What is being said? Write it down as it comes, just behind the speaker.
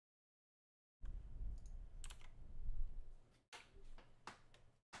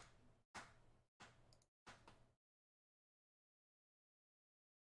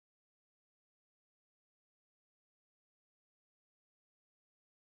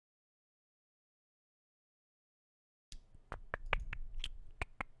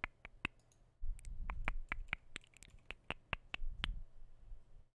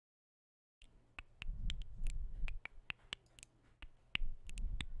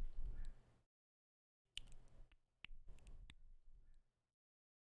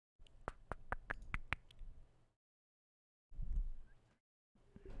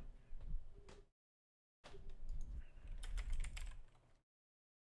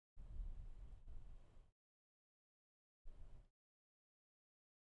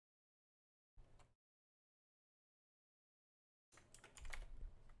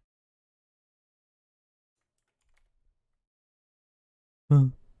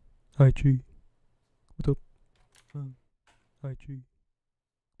Hi, G. What's up? Hi, G.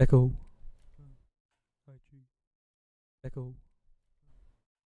 Echo. Hi, G. Echo.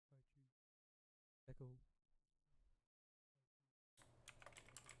 Echo.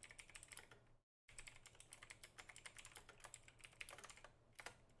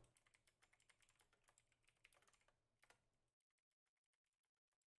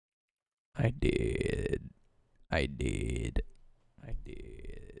 I did. I did. I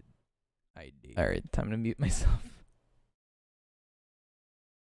did. I did. Alright, time to mute myself.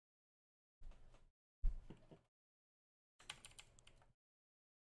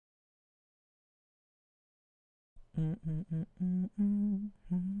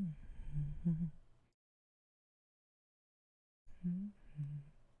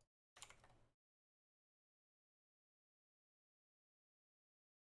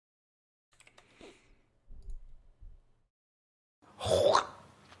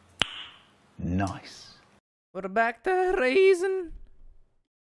 Nice. We're back to Raisin.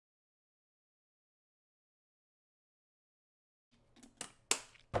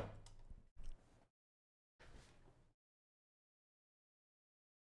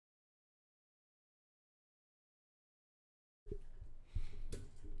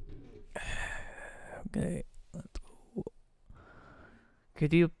 Okay, let's go.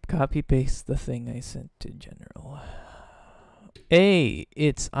 Could you copy paste the thing I sent to General? Hey,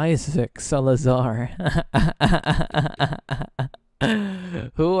 it's Isaac Salazar.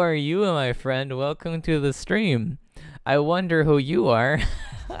 Who are you, my friend? Welcome to the stream. I wonder who you are.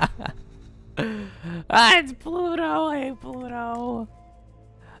 It's Pluto. Hey, Pluto.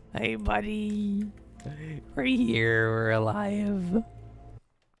 Hey, buddy. We're here. We're alive.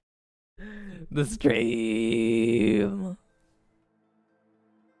 The stream.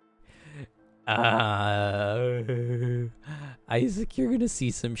 Isaac, you're gonna see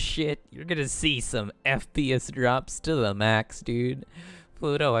some shit. You're gonna see some FPS drops to the max, dude.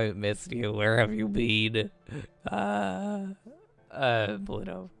 Pluto, I missed you. Where have you been?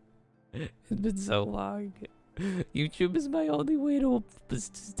 Pluto. It's been so long. YouTube is my only way to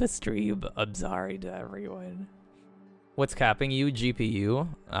stream. I'm sorry to everyone. What's capping you? GPU?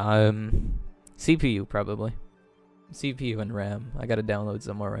 CPU probably. CPU and RAM. I gotta download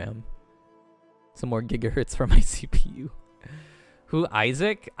some more RAM. Some more gigahertz for my CPU. Who,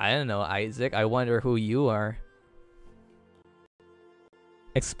 Isaac? I don't know, Isaac. I wonder who you are.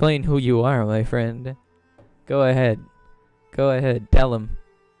 Explain who you are, my friend. Go ahead. Go ahead. Tell him.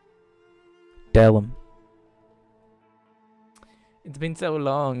 Tell him. It's been so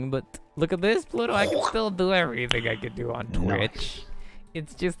long, but look at this, Pluto. I can still do everything I can do on Twitch. Nice.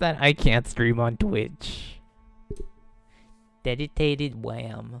 It's just that I can't stream on Twitch. Dedicated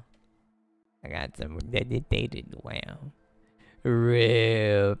wham. I got some dedicated wham.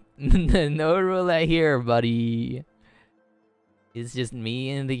 Rip. No roulette here, buddy. It's just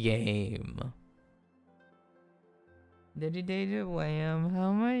me in the game. Dedicated wham.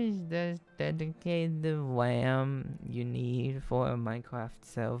 How much does dedicated wham you need for a Minecraft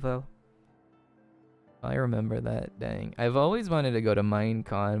server? I remember that, dang. I've always wanted to go to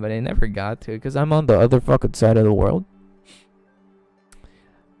Minecon, but I never got to because I'm on the other fucking side of the world.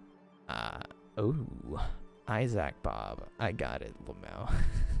 Oh, Isaac Bob. I got it, Lamau.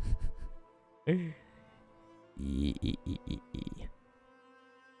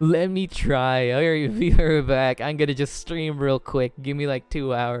 Let me try. Alright, we're back. I'm gonna just stream real quick. Give me like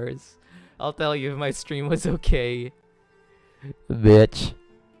 2 hours. I'll tell you if my stream was okay. Bitch.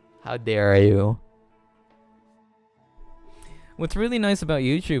 How dare you? What's really nice about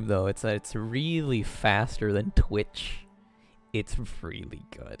YouTube though, it's that it's really faster than Twitch. It's really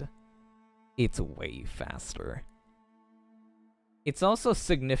good. It's way faster. It's also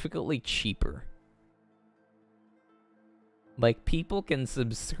significantly cheaper. Like, people can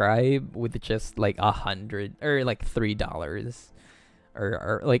subscribe with just like $100 or like $3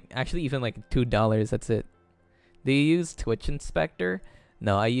 or like actually even like $2. That's it. Do you use Twitch Inspector?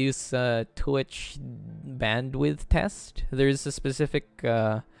 No, I use Twitch bandwidth test. There's a specific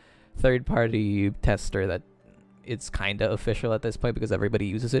third-party tester that it's kind of official at this point because everybody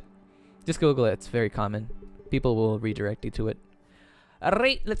uses it. Just Google it. It's very common. People will redirect you to it.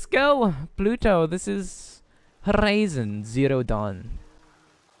 Alright, let's go. Pluto, this is Horizon Zero Dawn.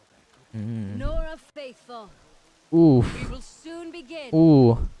 Nora faithful. Oof. We will soon begin.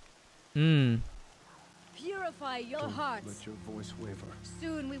 Ooh. Purify your hearts. Let your voice waver.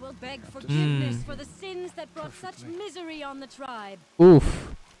 Soon we will beg forgiveness for the sins that brought such misery on the tribe.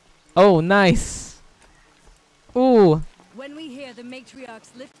 Oof. Oh, nice. Ooh. When we hear the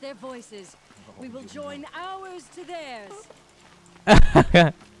matriarchs lift their voices, we will join ours to theirs.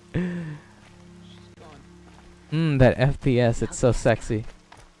 That FPS, it's so sexy.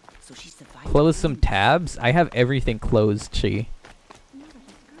 So she survived. Close some tabs? I have everything closed, Chi.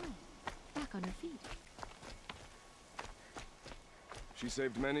 Back on her feet. She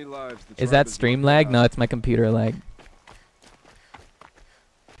saved many lives. Is that stream lag? No, it's my computer lag.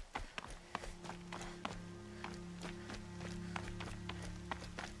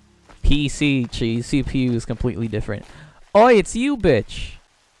 PC, Chi. CPU is completely different. Oi, it's you, bitch!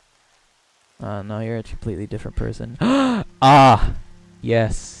 No, you're a completely different person. Ah!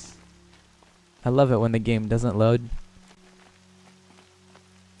 Yes. I love it when the game doesn't load.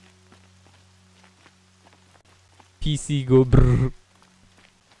 PC go brrr.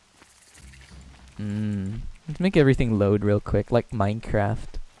 Let's make everything load real quick, like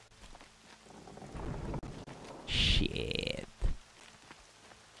Minecraft. Shit.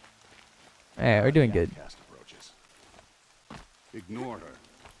 Hey, we're doing good. Ignore her.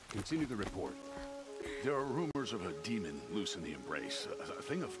 Continue the report. There are rumors of a demon loose in the Embrace. A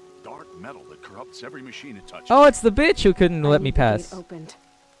thing of dark metal that corrupts every machine it touches. Oh, it's the bitch who couldn't let me pass. Opened.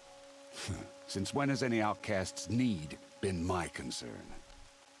 Since when has any outcast's need been my concern?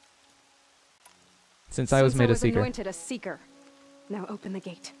 Since I was made a Since I was seeker. anointed a seeker. Now open the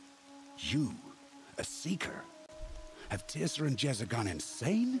gate. You? A seeker? Have Tissa and Jezza gone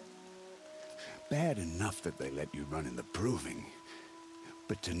insane? Bad enough that they let you run in the Proving.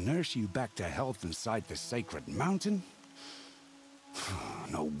 But to nurse you back to health inside the sacred mountain?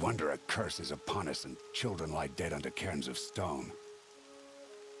 No wonder a curse is upon us and children lie dead under cairns of stone.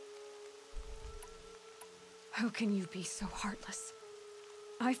 How can you be so heartless?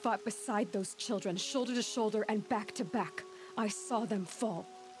 I fought beside those children, shoulder to shoulder and back to back. I saw them fall.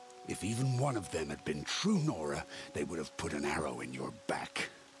 If even one of them had been true Nora, they would have put an arrow in your back.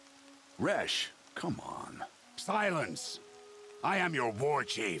 Resh, come on. Silence! I am your war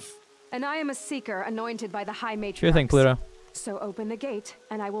chief. And I am a seeker anointed by the High Matriarchs. Sure thing, Pluto. So open the gate,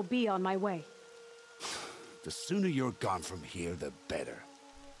 and I will be on my way. The sooner you're gone from here, the better.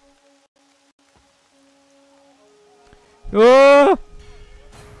 Oh!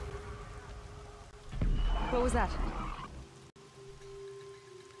 What was that?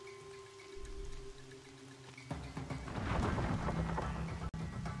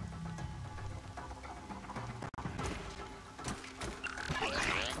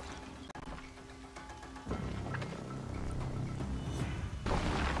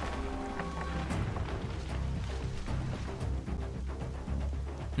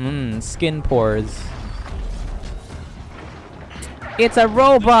 Skin pores. It's a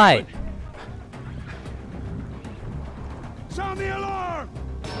robot! Sound the alarm!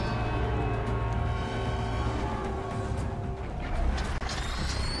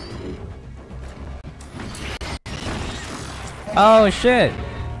 Oh shit!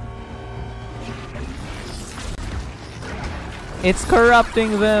 It's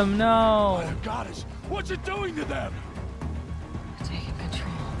corrupting them, no! Mother Goddess, what's it doing to them? Taking control.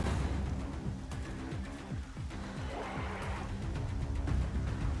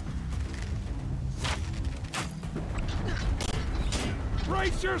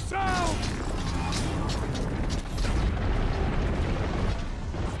 Brace yourselves!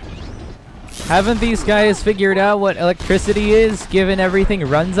 Haven't these guys figured out what electricity is, given everything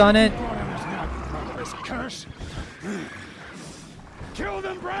runs on it? This curse! Kill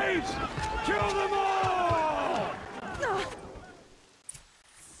them, Braves! Kill them all!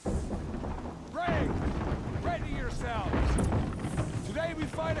 Brave! Ready yourselves! Today we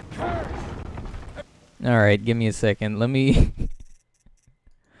fight a curse! Alright, give me a second. Let me...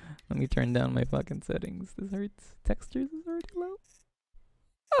 Let me turn down my fucking settings. This hurts. Textures is already low.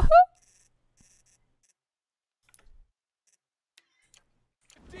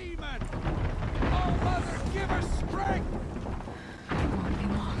 Demon! Oh, Mother, give us strength!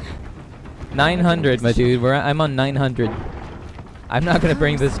 900, my dude. I'm on 900. I'm not gonna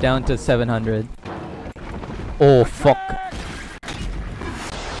bring this down to 700. Oh, fuck.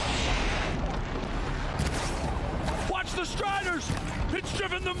 Watch the Striders! It's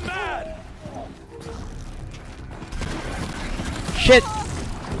driven them mad! Shit!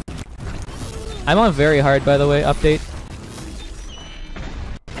 I'm on very hard, by the way. Update.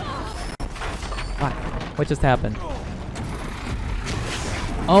 Fuck. What just happened?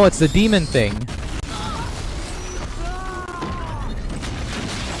 Oh, it's the demon thing.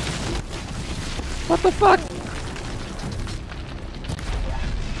 What the fuck?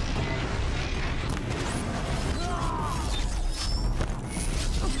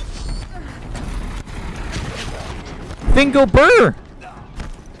 Fingo Burr!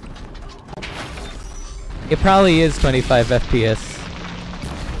 It probably is 25 FPS.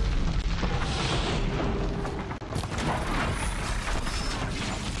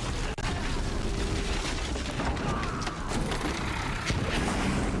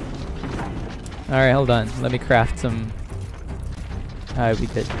 Alright, hold on. Let me craft some... Alright, we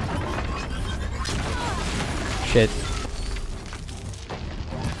did. Shit.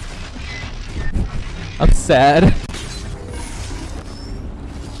 I'm sad.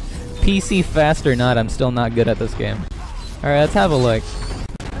 PC fast or not, I'm still not good at this game. Alright, let's have a look.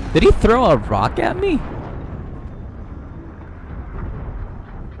 Did he throw a rock at me?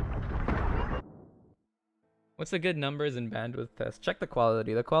 What's the good numbers in bandwidth test? Check the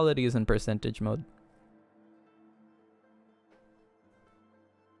quality. The quality is in percentage mode.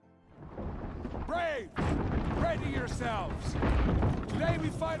 Brave! Ready yourselves! Today we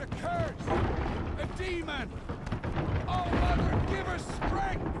fight a curse! A demon! Oh, Mother, give us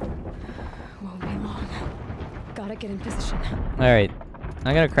strength! Won't be long. Gotta get in position. Alright.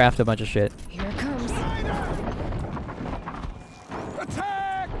 I'm gonna craft a bunch of shit. Here it comes.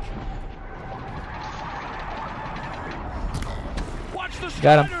 Attack! Watch the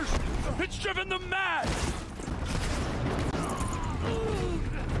Got him. Striders! It's driven them mad!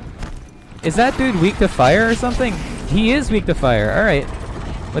 Is that dude weak to fire or something? He is weak to fire. Alright.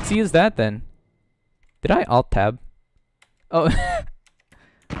 Let's use that then. Did I alt-tab? Oh.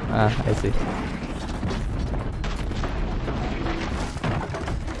 Ah, I see.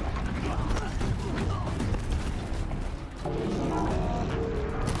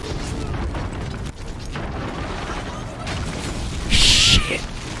 Shit.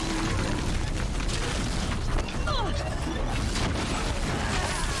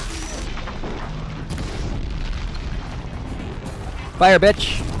 Fire,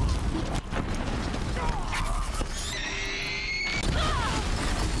 bitch.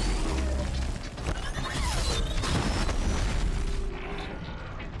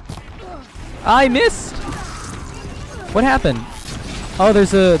 I missed. What happened? Oh,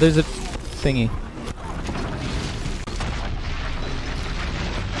 there's a thingy.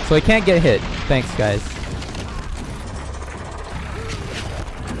 So I can't get hit. Thanks, guys.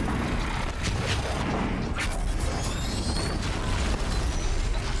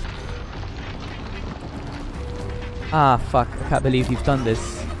 Ah, fuck. I can't believe you've done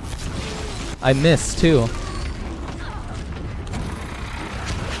this. I missed, too.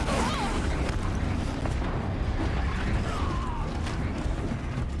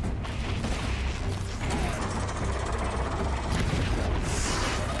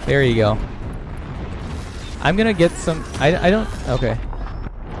 There you go. I'm gonna get some... I don't... Okay.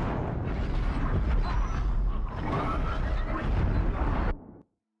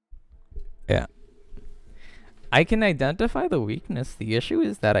 Yeah. I can identify the weakness. The issue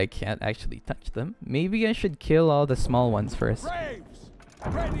is that I can't actually touch them. Maybe I should kill all the small ones first. Braves!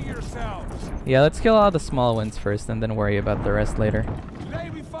 Ready yourselves! Yeah, let's kill all the small ones first and then worry about the rest later. Today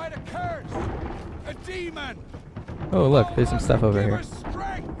we fight a curse! A demon! Oh, look, there's some stuff over here.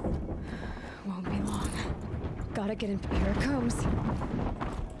 Won't be long. Gotta get in. Here it comes.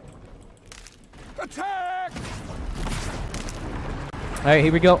 Attack! Alright,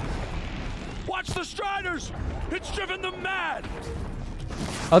 here we go. Watch the Striders! It's driven them mad!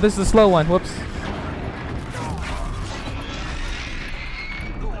 Oh, this is a slow one. Whoops.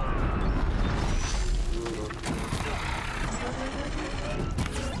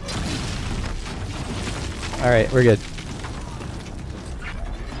 Alright, we're good.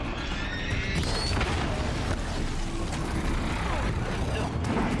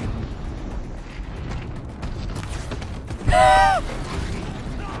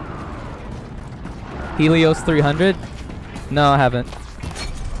 Helios 300? No, I haven't.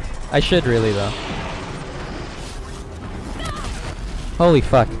 I should really though. Holy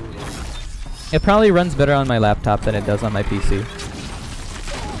fuck. It probably runs better on my laptop than it does on my PC.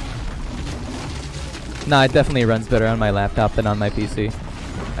 Nah, it definitely runs better on my laptop than on my PC.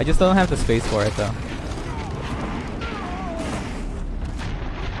 I just don't have the space for it though.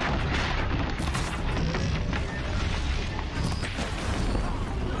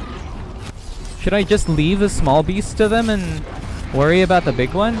 Should I just leave the small beast to them and worry about the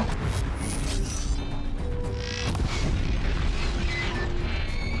big one?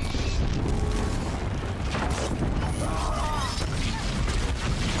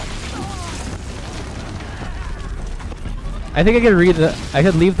 I think I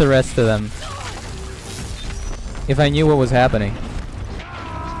could leave the rest to them if I knew what was happening.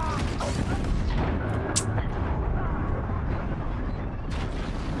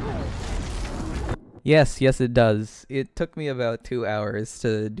 Yes, it does. It took me about 2 hours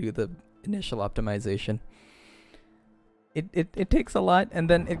to do the initial optimization. It takes a lot, and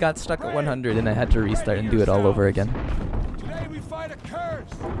then it got stuck at 100 and I had to restart and do it all over again. Today we fight a curse!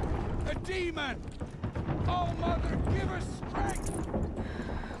 A demon! Oh, Mother, give us strength!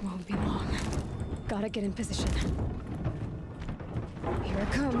 Won't be long. Gotta get in position. Here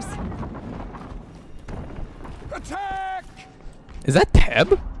it comes. Attack! Is that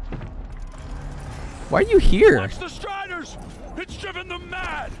Teb? Why are you here? Watch the Striders! It's driven them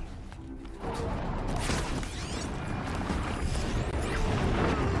mad!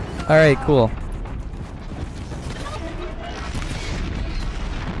 Alright, cool.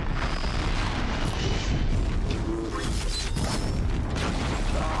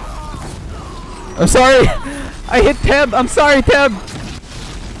 I'm sorry! I hit Teb! I'm sorry, Teb!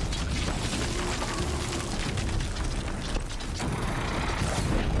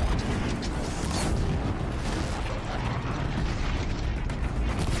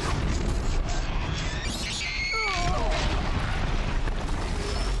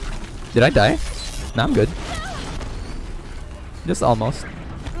 Did I die? No, I'm good. Just almost.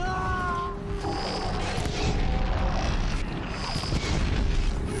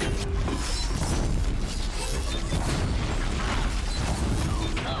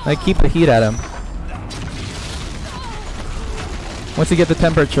 I keep the heat at him. Once you get the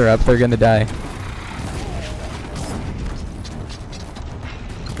temperature up, they're gonna die.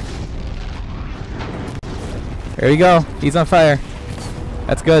 There you go. He's on fire.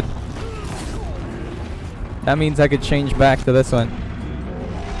 That's good. That means I could change back to this one.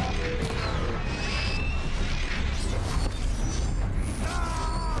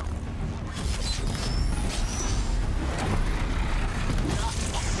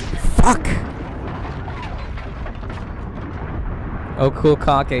 Fuck! Oh, cool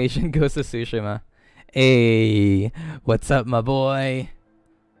Caucasian Ghost of Tsushima. Hey, what's up, my boy?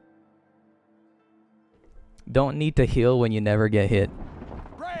 Don't need to heal when you never get hit.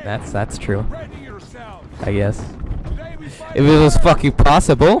 That's true. I guess. If it was fucking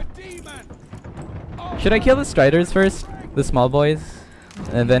possible. Should I kill the Striders first? The small boys?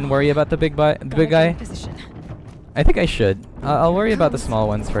 And then worry about the big guy? I think I should. I'll worry about the small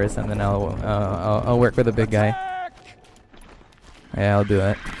ones first, and then I'll work with the big guy. Yeah, I'll do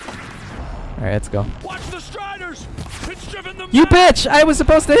it. Alright, let's go. Watch the Striders! It's driven them You mad! bitch! I was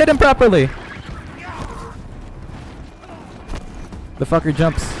supposed to hit him properly! The fucker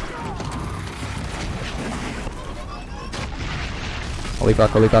jumps. Holy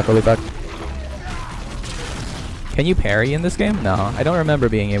fuck, holy fuck, holy fuck. Can you parry in this game? No, I don't remember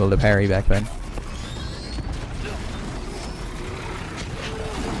being able to parry back then.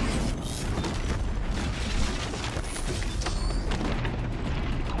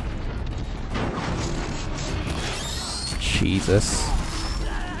 Jesus.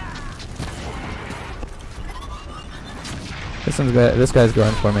 This guy's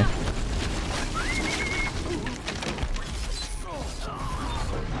going for me.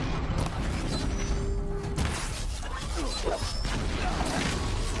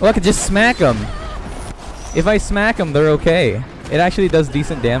 Look, just smack them. If I smack them, they're okay. It actually does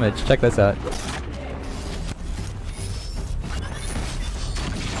decent damage. Check this out.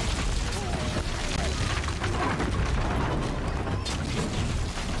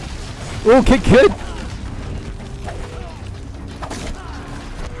 Okay, good.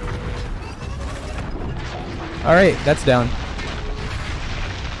 Alright, that's down.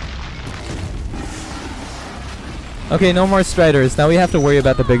 Okay, no more Striders. Now we have to worry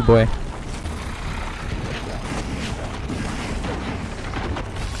about the big boy.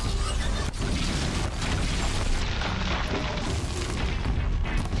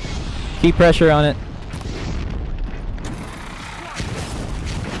 Keep pressure on it.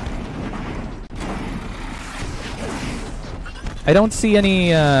 I don't see any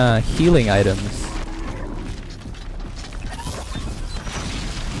healing items.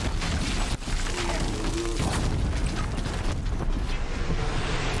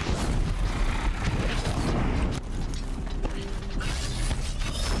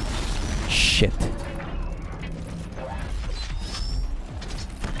 Shit.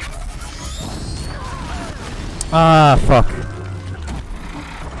 Ah, fuck.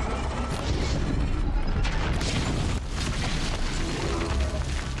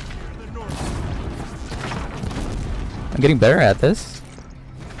 I'm getting better at this.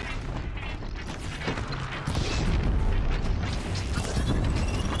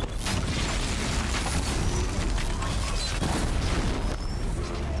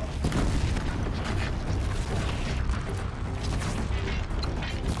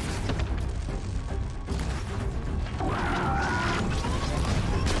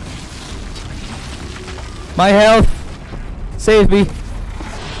 My health! Save me!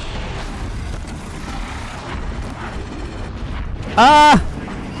 Ah!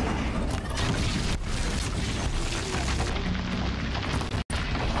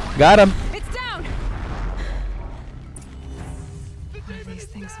 Got him! It's down! One of these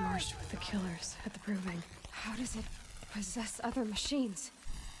things marched with the killers at the Proving. How does it possess other machines?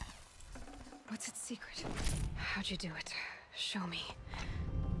 What's its secret? How'd you do it? Show me.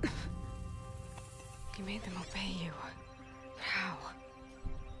 You made them obey you. But how?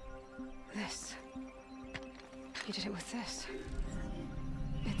 This. You did it with this.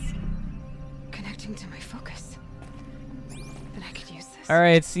 It's connecting to my focus. Then I could use this.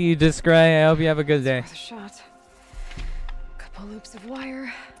 Alright, see you, Discray. I hope you have a good day. Worth a shot. Couple loops of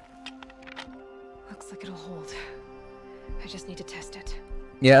wire. Looks like it'll hold. I just need to test it.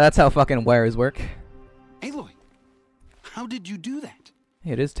 Yeah, that's how fucking wires work. Aloy, how did you do that?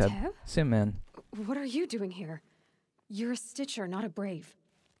 Hey, it is Teb. Teb? Sim man. What are you doing here? You're a Stitcher, not a Brave.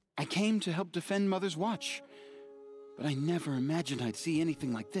 I came to help defend Mother's Watch, but I never imagined I'd see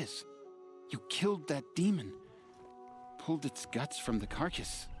anything like this. You killed that demon, pulled its guts from the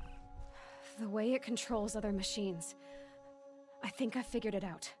carcass. The way it controls other machines. I think I figured it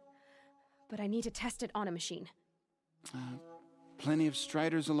out. But I need to test it on a machine. Plenty of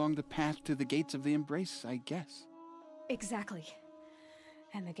striders along the path to the gates of the Embrace, I guess. Exactly.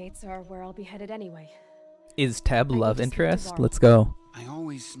 And the gates are where I'll be headed anyway. Is Teb I love need to speak to interest? Varl. Let's go. I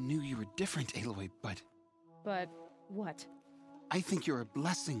always knew you were different, Aloy, but But what? I think you're a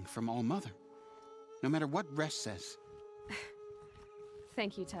blessing from All Mother. No matter what Resh says.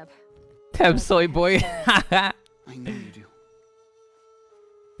 Thank you, Teb. Teb soy boy. I know you do.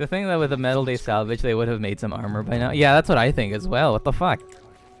 The thing that with the metal they salvage, they would have made some armor by now. Yeah, that's what I think as well. What the fuck?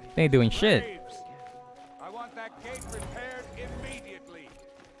 They ain't doing shit. Braves, I want that gate repaired immediately.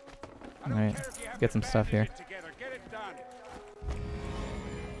 I don't Alright, care if you have get to some stuff here. bandage it together. Get it done.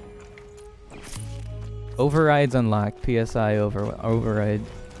 Overrides unlocked. PSI override.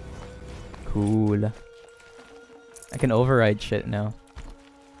 Cool. I can override shit now.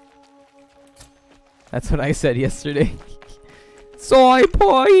 That's what I said yesterday. Soy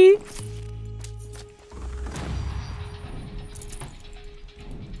boy!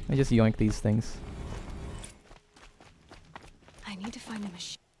 I just yoink these things. I need to find a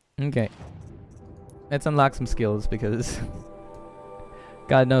machine. Okay. Let's unlock some skills because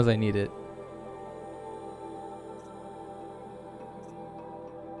God knows I need it.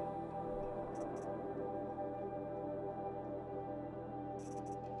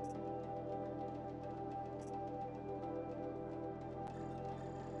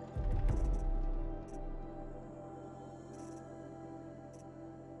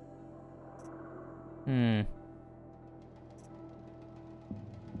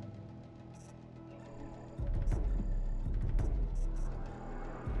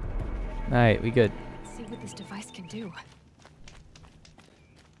 Alright, we good. Let's see what this device can do.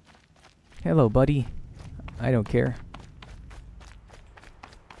 Hello, buddy. I don't care.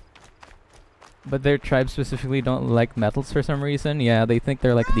 But their tribe specifically don't like metals for some reason. Yeah, they think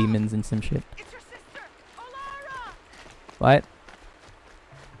they're like demons and some shit. It's your sister, Olara! What?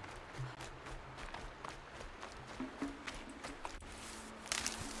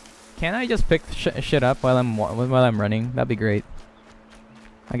 Can I just pick shit up while I'm running? That'd be great.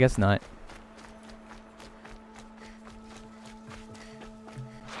 I guess not.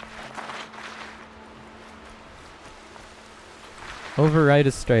 Override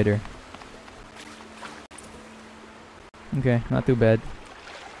a strider. Okay, not too bad.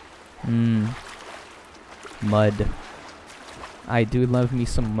 Mud. I do love me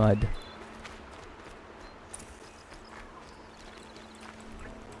some mud.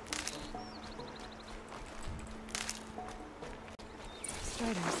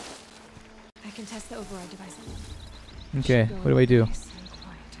 Striders. I can test the override device. Okay, Should go what do I do? nice and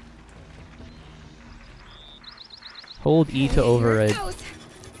quiet. Hold E to Okay, here it override. goes.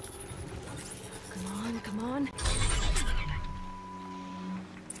 Come on, come on. It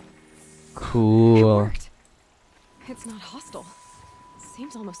Cool. worked. It's not hostile.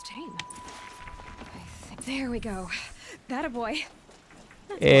 Seems almost tame. There we go. That a boy.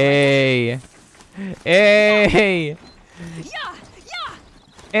 Hey. Hey. Yeah, yeah.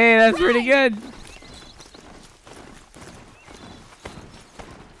 Hey, that's pretty good.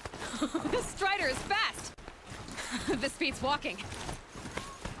 This Strider is fast. This beats walking.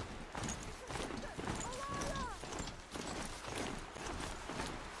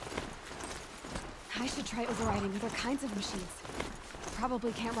 I should try overriding other kinds of machines.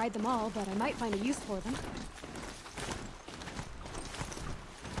 Probably can't ride them all, but I might find a use for them.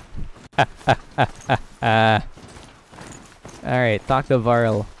 Alright, talk to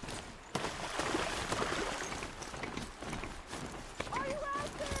Varl.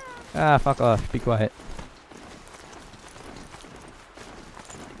 Ah, fuck off. Be quiet.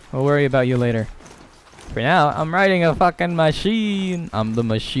 We'll worry about you later. For now, I'm riding a fucking machine. I'm the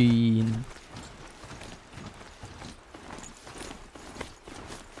machine.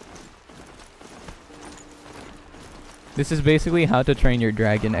 This is basically How to Train Your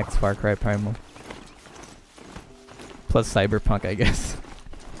Dragon X Far Cry Primal. Plus Cyberpunk, I guess.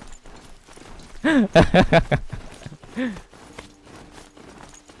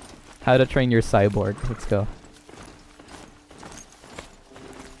 How to Train Your Cyborg. Let's go.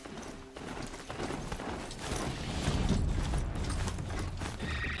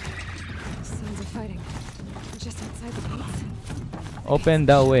 Sounds of fighting. Just outside the gates. Open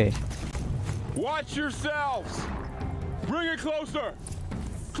the way. Watch yourselves! Bring it closer!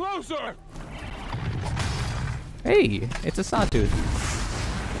 Closer! Hey, it's a Sawtooth.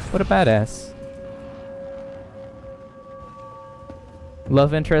 What a badass.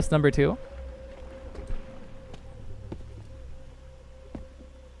 Love interest number 2?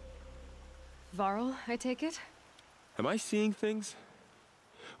 Varl, I take it? Am I seeing things?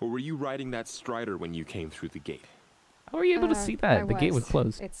 Or were you riding that Strider when you came through the gate? How were you able to see that? The gate was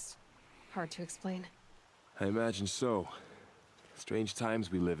closed. It's hard to explain. I imagine so. Strange times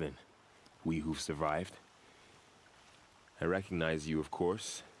we live in. We who've survived. I recognize you, of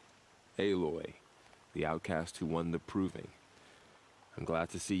course. Aloy, the outcast who won the Proving. I'm glad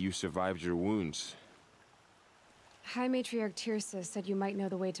to see you survived your wounds. High Matriarch Tirsa said you might know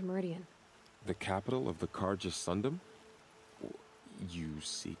the way to Meridian. The capital of the Carja Sundom? You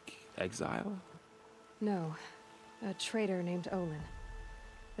seek exile? No, a traitor named Olin.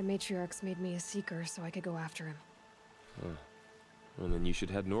 The Matriarchs made me a seeker so I could go after him. Well, then you should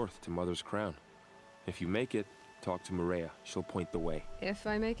head north to Mother's Crown. If you make it, talk to Maria. She'll point the way. If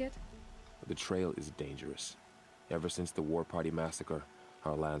I make it? The trail is dangerous. Ever since the War Party massacre,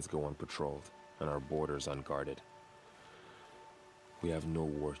 our lands go unpatrolled, and our borders unguarded. We have no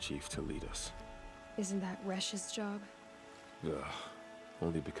war chief to lead us. Isn't that Resh's job? Ugh.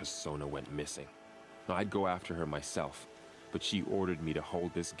 Only because Sona went missing. I'd go after her myself, but she ordered me to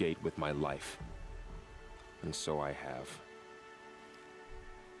hold this gate with my life. And so I have.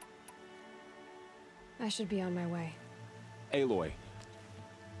 I should be on my way. Aloy,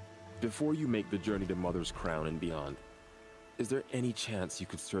 before you make the journey to Mother's Crown and beyond, is there any chance you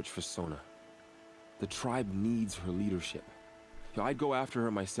could search for Sona? The tribe needs her leadership. I'd go after her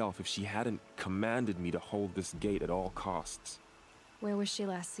myself if she hadn't commanded me to hold this gate at all costs. Where was she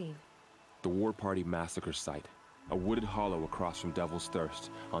last seen? The War Party massacre site. A wooded hollow across from Devil's Thirst,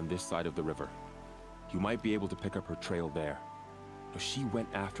 on this side of the river. You might be able to pick up her trail there. She went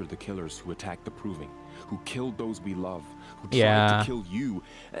after the killers who attacked the Proving, who killed those we love, who tried to kill you.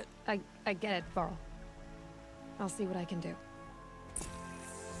 I get it, Varl. I'll see what I can do.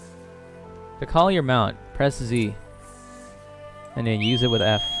 To call your mount, press Z. And then use it with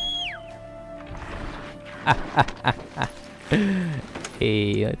F.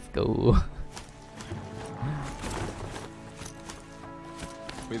 Hey, let's go.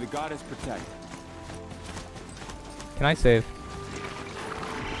 May the goddess protect. Can I save?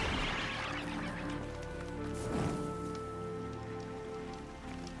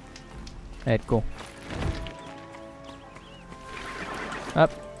 Alright, cool.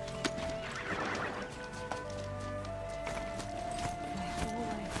 Up. My whole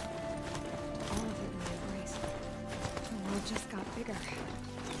life, all of it in my embrace. The world just got bigger,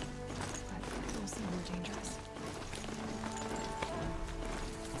 but also more dangerous.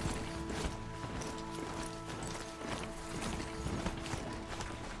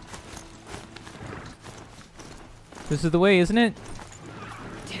 This is the way, isn't it?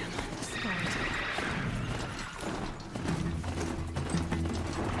 Damn, scarred.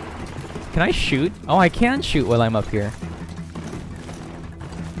 Can I shoot? Oh, I can shoot while I'm up here.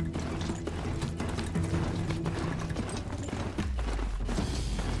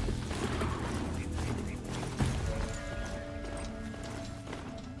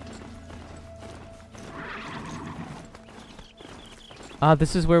 Ah,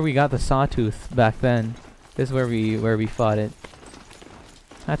 this is where we got the Sawtooth back then. This is where we fought it.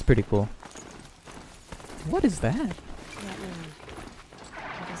 That's pretty cool. What is that? That woman.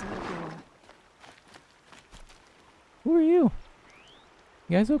 It doesn't look normal. Who are you?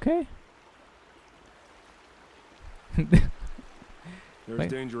 You guys okay? There's Wait.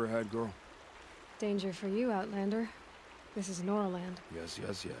 danger ahead, girl. Danger for you, Outlander. This is Noraland. Yes,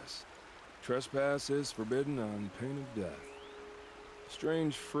 yes, yes. Trespass is forbidden on pain of death.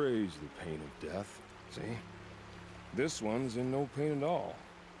 Strange phrase, the pain of death. See? This one's in no pain at all.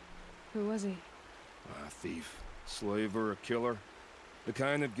 Who was he? A thief, slaver, a killer. The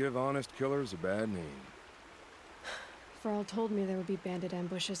kind that give honest killers a bad name. Varl told me there would be bandit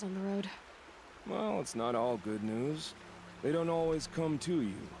ambushes on the road. Well, it's not all good news. They don't always come to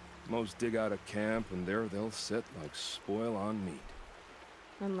you. Most dig out of camp, and there they'll sit like spoil on meat.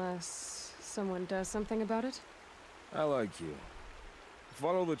 Unless someone does something about it? I like you.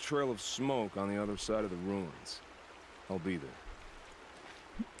 Follow the trail of smoke on the other side of the ruins. I'll be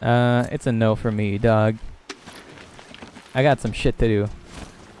there. It's a no for me, dog. I got some shit to do.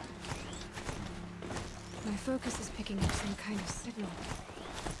 My focus is picking up some kind of signal.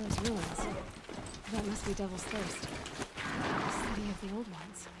 Those ruins. That must be Devil's Thirst. The city of the old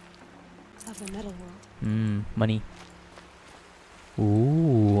ones. Of the metal world. Money.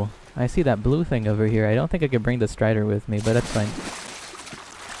 Ooh, I see that blue thing over here. I don't think I could bring the Strider with me, but that's fine.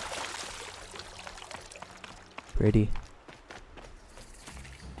 Pretty.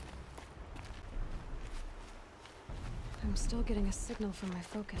 I'm still getting a signal from my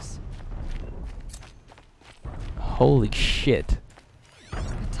focus. Holy shit. A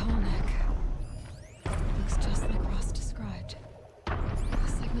tall neck. Looks just like Ross described.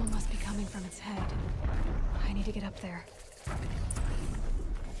 The signal must be coming from its head. I need to get up there.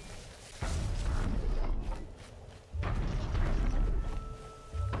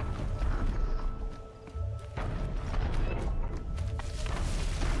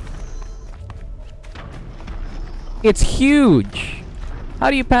 It's huge!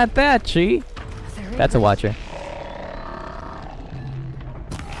 How do you pat that, Chi? That's a watcher.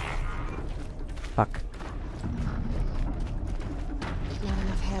 Fuck. Not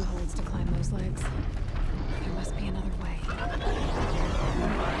enough handholds to climb those legs. There must be another way.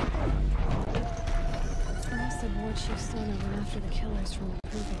 Ross said Ward Chief Sona went after the killers from the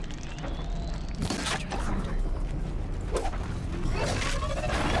Proving. Maybe we should try to find her.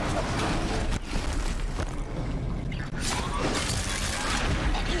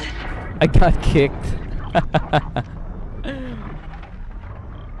 I got kicked.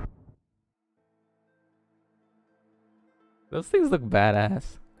 Those things look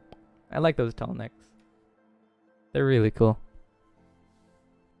badass. I like those tall necks. They're really cool.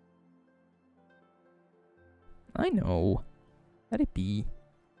 I know. Let it be.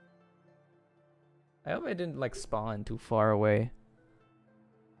 I hope I didn't like spawn too far away.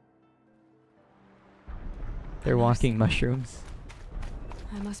 They're walking mushrooms.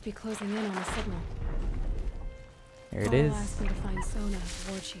 I must be closing in on the signal. There it is. Paul asked me to find Sona,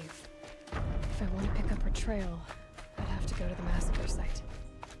 War Chief. If I want to pick up her trail, I'd have to go to the massacre site.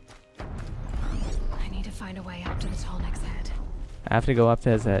 I need to find a way up to the tall neck's head. I have to go up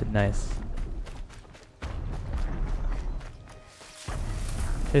to his head. Nice.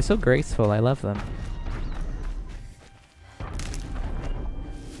 They're so graceful. I love them.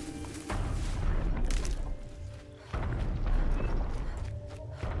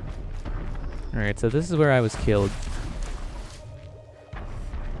 Alright, so this is where I was killed.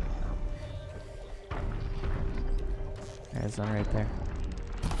 There's one right there.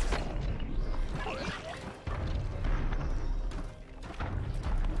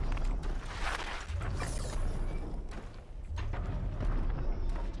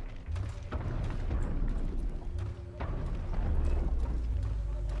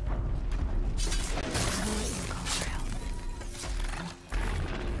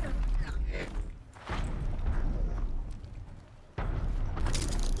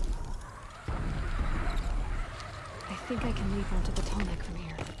 I think I can leap onto the tall neck from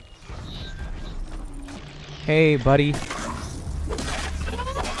here. Hey, buddy.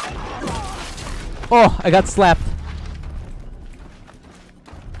 Oh, I got slapped.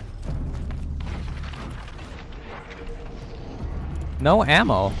 No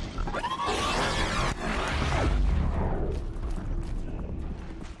ammo.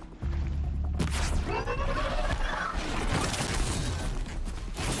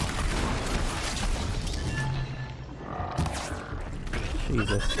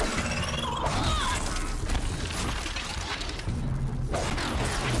 Jesus.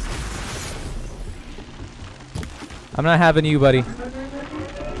 I'm not having you, buddy.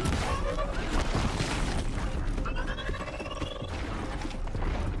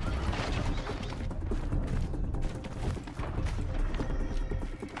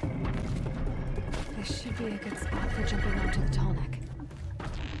 This should be a good spot for jumping onto the tall neck.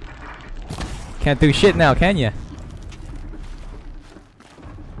 Can't do shit now, can ya?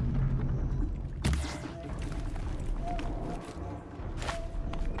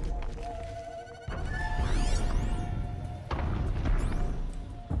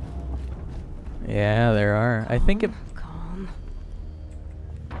 Yeah, there are. I think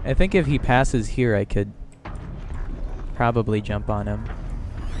if he passes here, I could probably jump on him.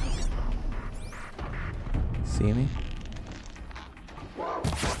 See me?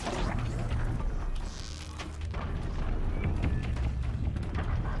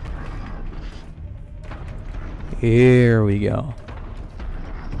 Here we go.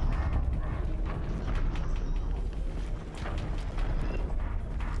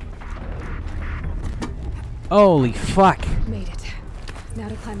 Holy fuck! Made it. Now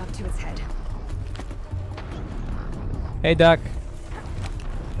to climb up to its head. Hey, duck.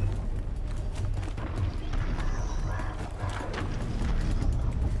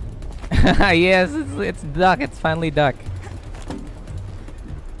 Yes, it's duck. It's finally duck.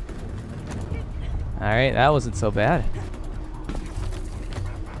 Alright, that wasn't so bad.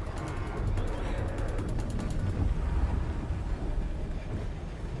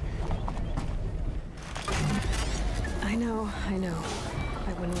 I know.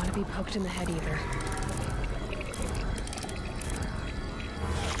 I wouldn't want to be poked in the head either.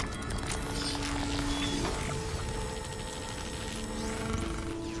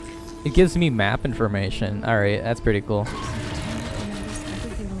 It gives me map information. Alright, that's pretty cool. It knows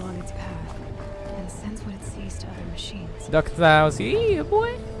everything along its path and sends what it sees to other machines. Duck house, yeah,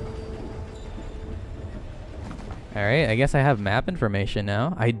 boy. Alright, I guess I have map information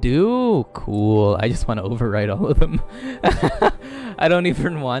now. I do! Cool. I just want to overwrite all of them. I don't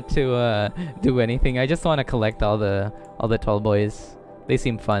even want to do anything. I just want to collect all the tall boys. They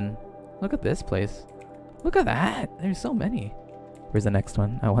seem fun. Look at this place. Look at that! There's so many. Where's the next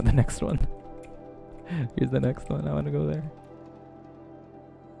one? I want the next one. Here's the next one. I want to go there.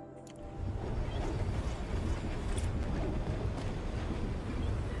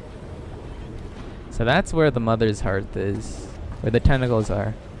 So that's where the mother's heart is. Where the tentacles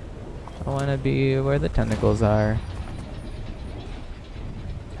are. I want to be where the tentacles are.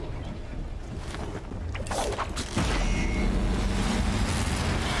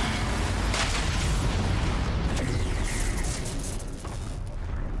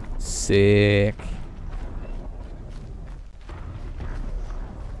 Sick.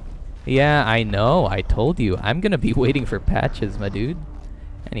 Yeah, I know. I told you. I'm gonna be waiting for patches, my dude.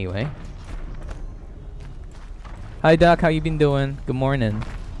 Anyway. Hi, Doc. How you been doing? Good morning.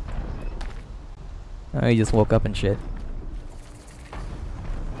 Oh, you just woke up and shit.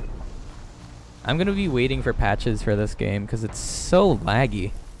 I'm gonna be waiting for patches for this game because it's so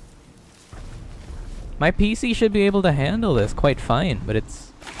laggy. My PC should be able to handle this quite fine, but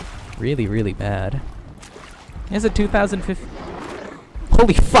it's really, really bad. It's a 2015.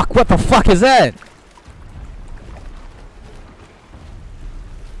 Holy fuck, what the fuck is that?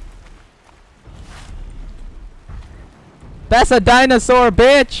 That's a dinosaur,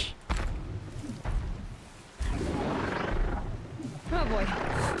 bitch! Oh boy.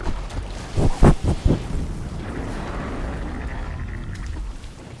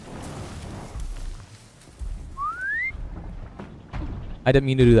 I didn't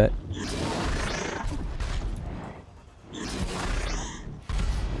mean to do that.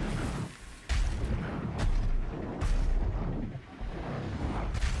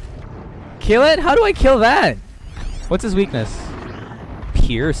 Kill it? How do I kill that? What's his weakness?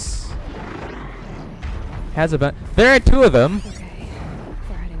 Pierce. Has a bunch. There are two of them. Okay,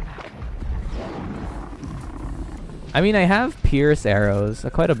 we're heading back. I mean, I have Pierce arrows.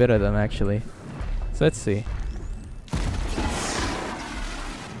 Quite a bit of them, actually. So let's see.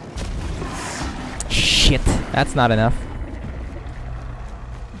 Shit. That's not enough.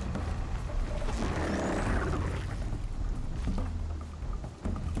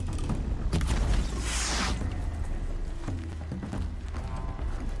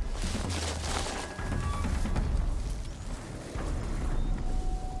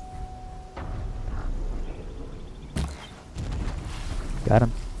 Got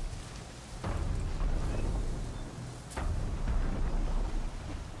him.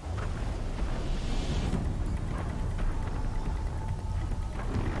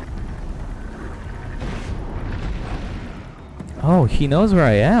 Oh, he knows where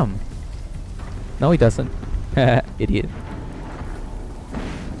I am. No, he doesn't. Idiot.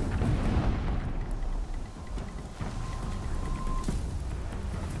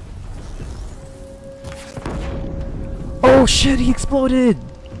 Oh shit, he exploded!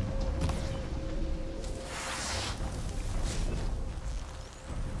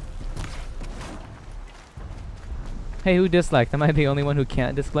 Hey, who disliked? Am I the only one who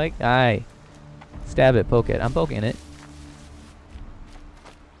can't dislike? Aye. Stab it, poke it. I'm poking it.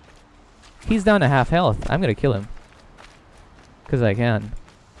 He's down to half health. I'm gonna kill him. 'Cause I can.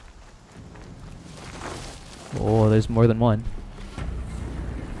 Oh, there's more than one.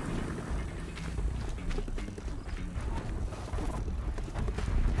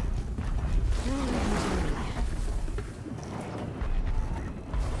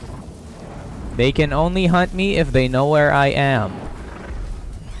 They can only hunt me if they know where I am.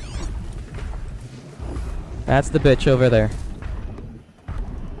 That's the bitch over there.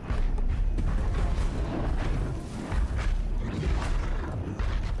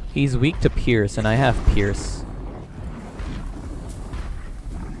 He's weak to Pierce, and I have Pierce.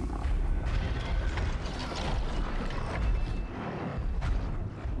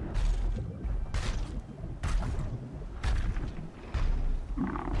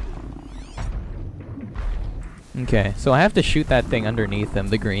 Okay, so I have to shoot that thing underneath him,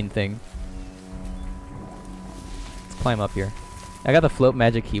 the green thing. Let's climb up here. I got the Float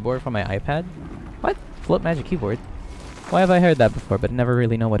Magic Keyboard from my iPad. What? Float Magic Keyboard? Why have I heard that before, but never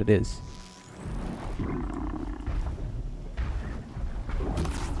really know what it is?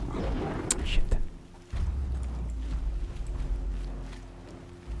 Shit.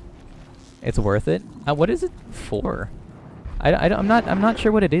 It's worth it? What is it for? I'm not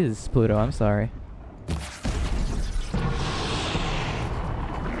sure what it is, Pluto. I'm sorry.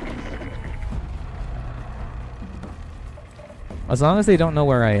 As long as they don't know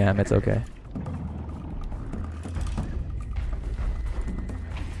where I am, it's okay.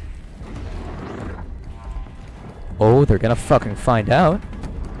 Oh, they're gonna fucking find out.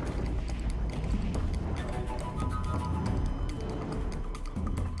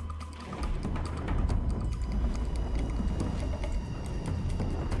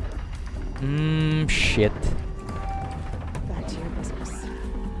 Shit. Back to your business.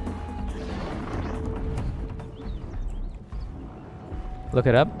 Look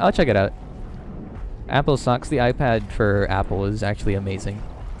it up? I'll check it out. Apple sucks. The iPad for Apple is actually amazing.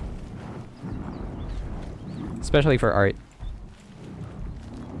 Especially for art.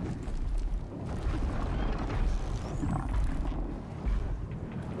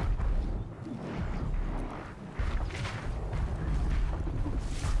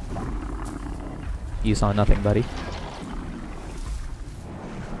 You saw nothing, buddy.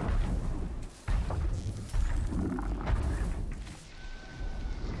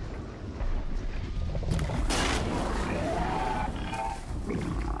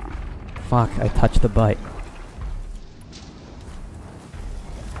 Fuck, I touched the butt.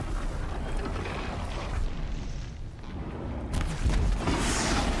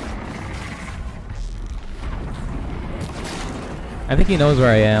 I think he knows where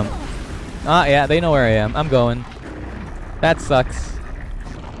I am. Ah, yeah, they know where I am. I'm going. That sucks.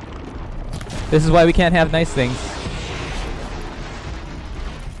 This is why we can't have nice things.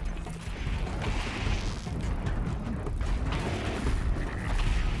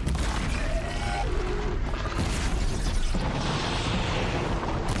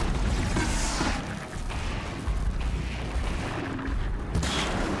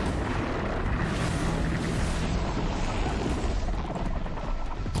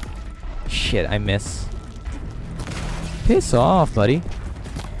 Shit, I miss. Piss off, buddy.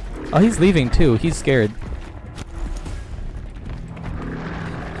 Oh, he's leaving too. He's scared.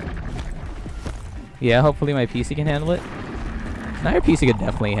 Yeah, hopefully my PC can handle it. Now your PC could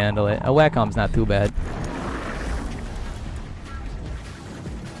definitely handle it. A Wacom's not too bad.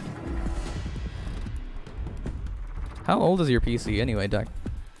 How old is your PC anyway, Doc?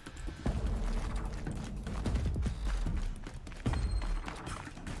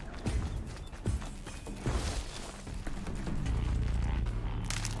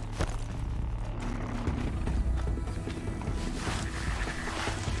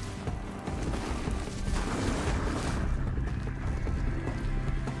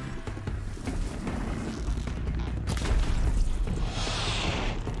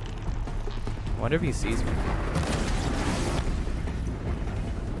 I wonder if he sees me.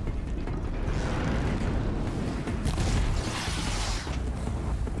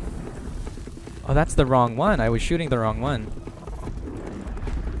 Oh, that's the wrong one. I was shooting the wrong one.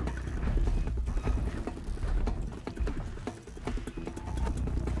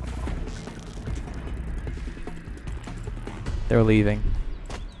 They're leaving.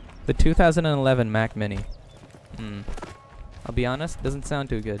 The 2011 Mac Mini. I'll be honest, doesn't sound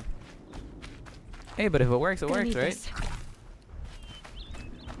too good. Hey, but if it works, it works, right? This.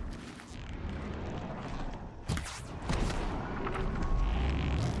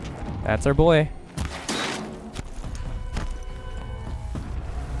 That's our boy.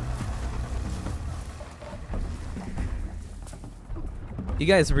 You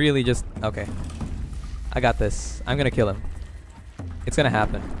guys really just... Okay. I got this. I'm gonna kill him. It's gonna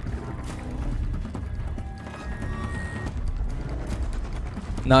happen.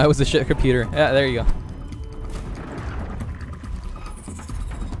 No, it was the shit computer. Yeah, there you go.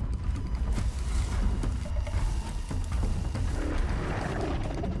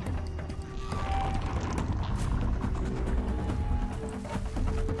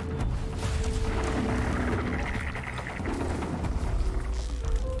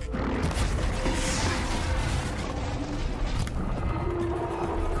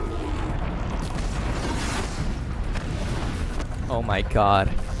 my god.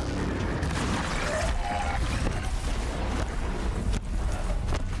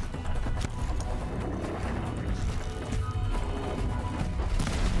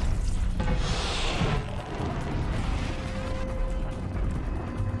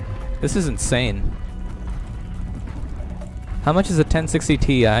 This is insane. How much is a 1060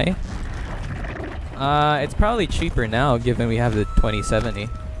 Ti? It's probably cheaper now given we have the 2070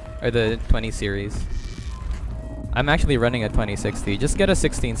 or the 20 series. I'm actually running a 2060. Just get a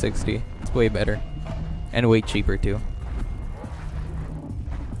 1660. It's way better and way cheaper too.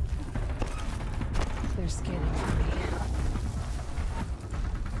 They're scanning for me.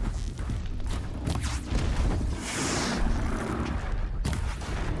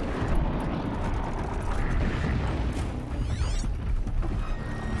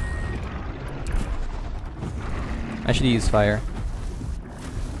 I should use fire.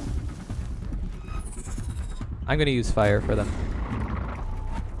 I'm gonna use fire for them.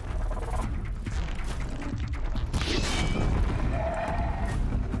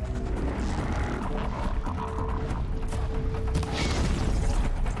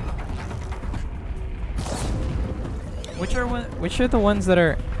 Which are the ones that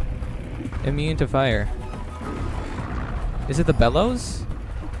are immune to fire? Is it the bellows?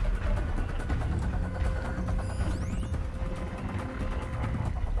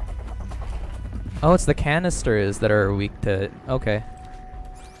 Oh, it's the canisters that are weak to it. Okay.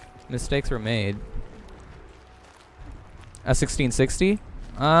 Mistakes were made. A 1660?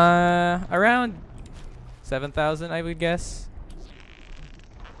 Around 7,000, I would guess.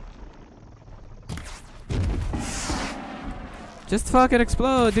 Just fucking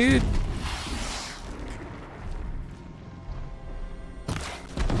explode, dude.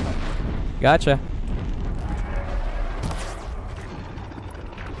 Gotcha.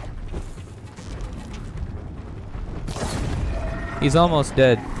 He's almost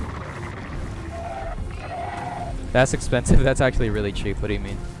dead. That's expensive. That's actually really cheap. What do you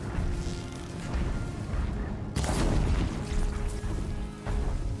mean?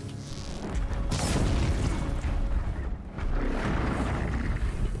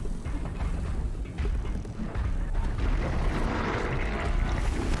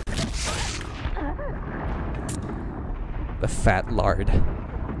 The fat lard.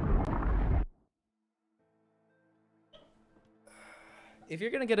 If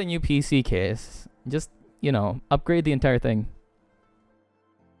you're gonna get a new PC case, just, you know, upgrade the entire thing.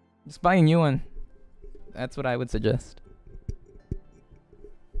 Just buy a new one. That's what I would suggest.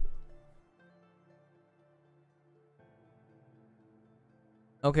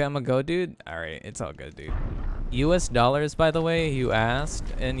 Okay, I'm a go, dude. Alright, it's all good, dude. US dollars, by the way, you asked.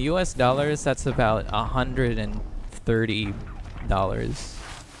 In US dollars, that's about $130.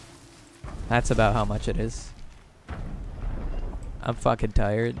 That's about how much it is. I'm fucking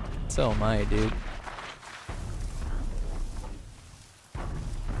tired. So am I, dude.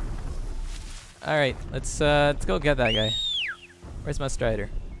 Alright, let's go get that guy. Where's my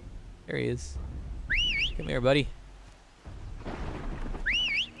Strider? Here he is. Come here, buddy.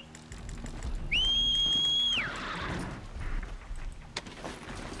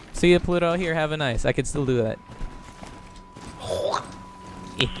 See ya, Pluto. Here, have a nice. I can still do that.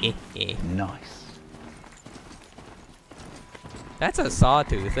 Nice. That's a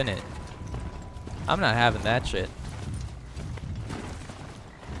sawtooth, isn't it? I'm not having that shit.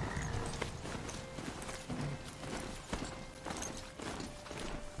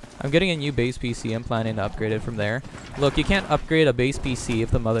 I'm getting a new base PC. I'm planning to upgrade it from there. Look, you can't upgrade a base PC if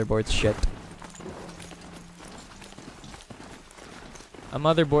the motherboard's shit. A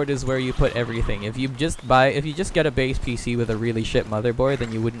motherboard is where you put everything. If you just get a base PC with a really shit motherboard,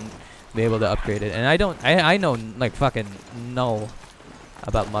 then you wouldn't be able to upgrade it. And I know like fucking no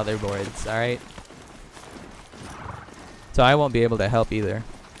about motherboards, alright? So I won't be able to help either.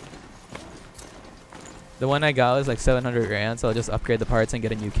 The one I got was like 700 grand, so I'll just upgrade the parts and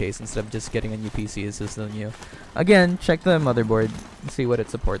get a new case instead of just getting a new PC. It's just new. Again, check the motherboard and see what it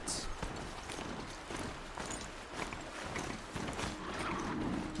supports.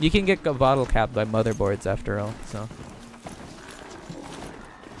 You can get a bottle capped by motherboards after all, so.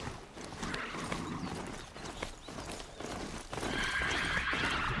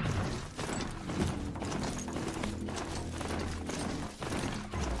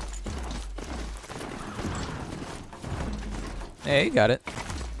 Hey, you got it.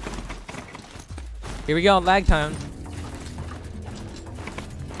 Here we go, lag time.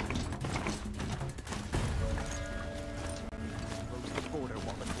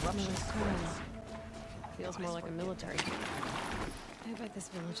 Feels more like a military. I bet this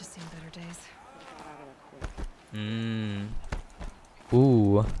village has seen better days.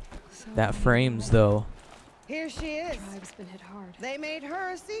 Ooh, So that frames though. Here she is. tribe's been hit hard. They made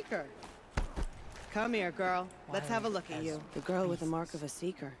her a seeker. Come here, girl. Let's have a look at you. The girl with the mark of a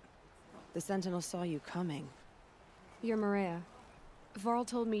seeker. The Sentinel saw you coming. You're Maria. Varl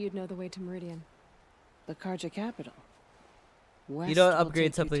told me you'd know the way to Meridian. The Karja capital. You West don't will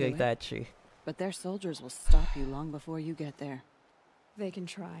upgrade take you something to like it, that, Chi. but their soldiers will stop you long before you get there. They can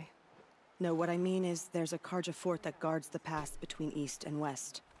try. No, what I mean is there's a Karja fort that guards the pass between east and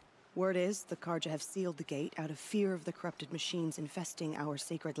west. Word is the Karja have sealed the gate out of fear of the corrupted machines infesting our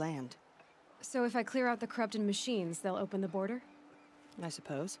sacred land. So if I clear out the corrupted machines, they'll open the border? I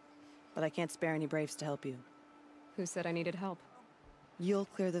suppose. But I can't spare any braves to help you. Who said I needed help? You'll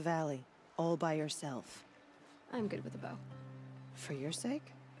clear the valley, all by yourself. I'm good with a bow. For your sake?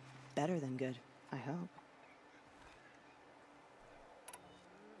 Better than good, I hope.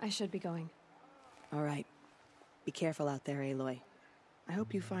 I should be going. All right. Be careful out there, Aloy. I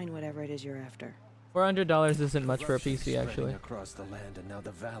hope you find whatever it is you're after. $400 isn't much for a PC, actually. Across the land, and now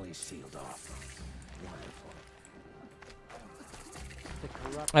the valley's sealed off. Wonderful.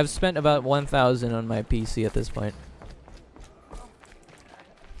 I've spent about 1,000 on my PC at this point.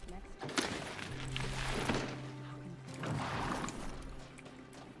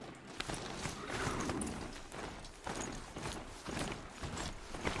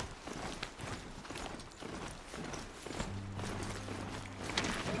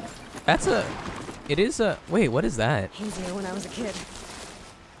 That's a... It is a... Wait, what is that? Easier when I was a kid.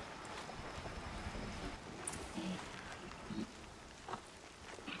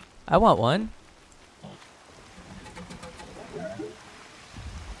 I want one.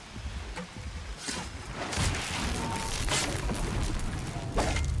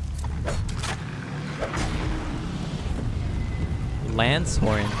 Lance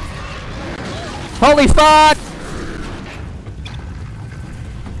horn. Holy fuck!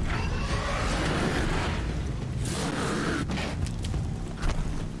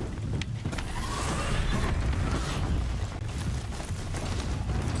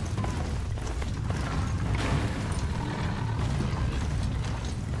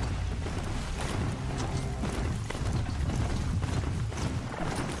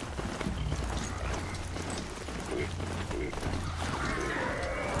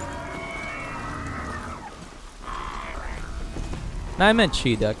 No, I meant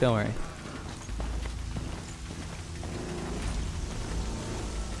Chi Duck, don't worry.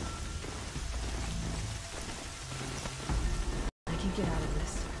 I can get out of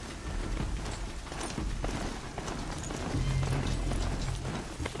this.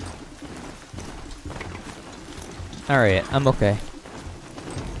 Alright, I'm okay.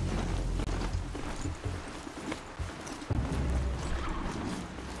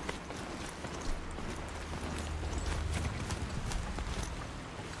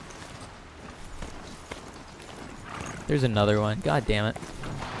 There's another one. God damn it.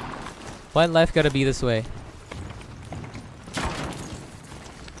 Why life gotta be this way?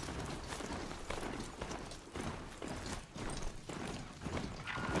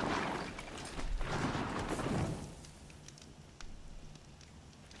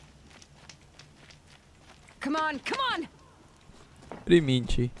 Come on, come on! What do you mean,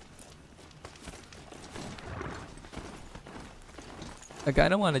 Chi? I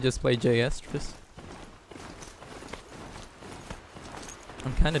kinda wanna just play JS.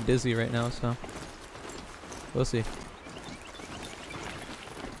 I'm kinda dizzy right now, so we'll see.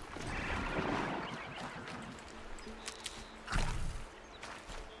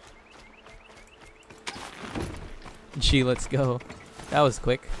 Gee, let's go. That was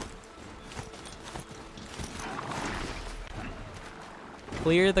quick.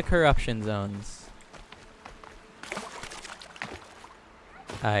 Clear the corruption zones.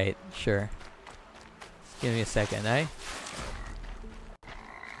 Alright, sure. Give me a second, eh?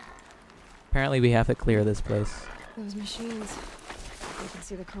 Apparently we have to clear this place. Those machines. You can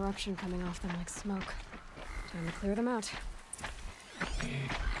see the corruption coming off them like smoke. Time to clear them out.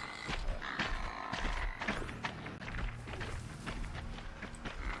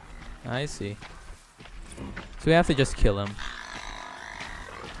 I see. So we have to just kill him.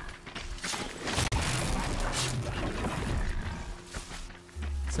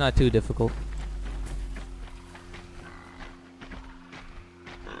 It's not too difficult.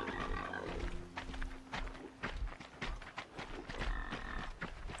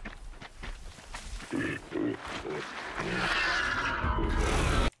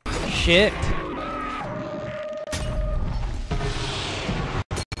 Shit.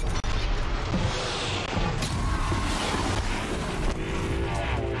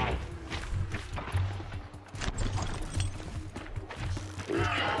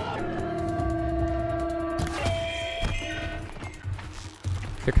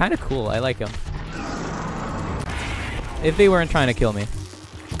 They're kind of cool. I like them. If they weren't trying to kill me.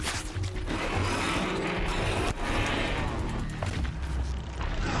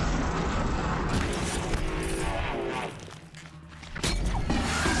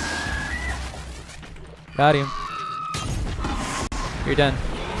 Got him. You're done.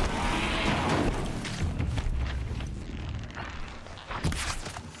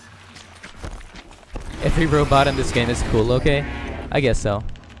 Every robot in this game is cool, okay? I guess so.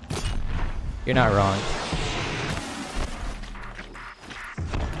 You're not wrong.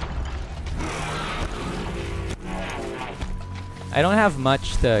 I don't have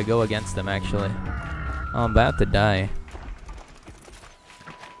much to go against them, actually. Oh, I'm about to die.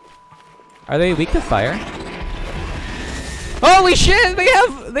 Are they weak to fire? Holy shit!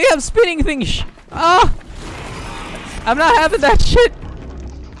 They have spinning things. Ah! I'm not having that shit.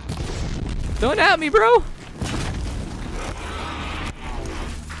 Don't at me, bro.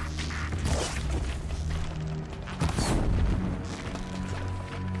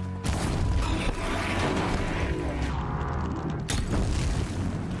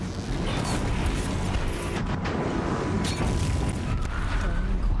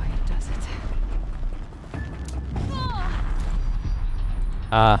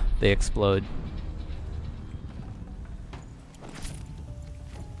 Ah, they explode.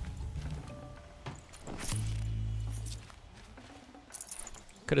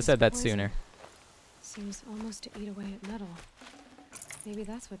 Could have said that sooner. Seems almost to eat away at metal. Maybe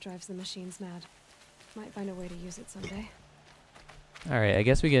that's what drives the machines mad. Might find a way to use it someday. Alright, I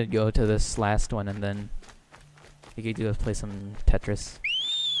guess we could go to this last one and then we could go play some Tetris.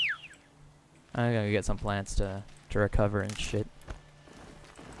 I'm gonna get some plants to recover and shit.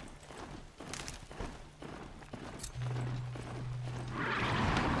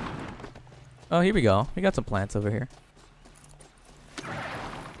 Oh, here we go. We got some plants over here.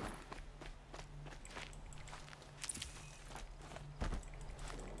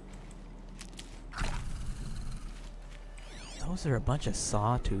 Those are a bunch of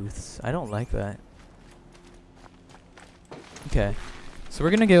sawtooths. I don't like that. Okay. So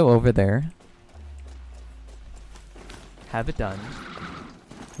we're gonna go over there. Have it done.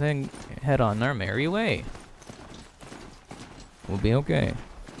 Then head on our merry way. We'll be okay.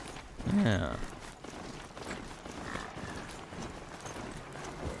 Yeah.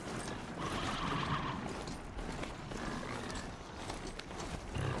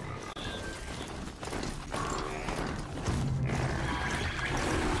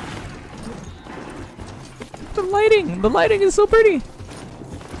 The lighting is so pretty.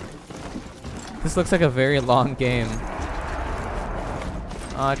 This looks like a very long game.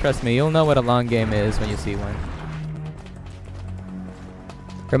 Aw, trust me, you'll know what a long game is when you see one.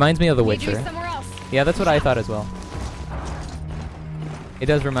 Reminds me of The Witcher. Yeah, that's what I thought as well. It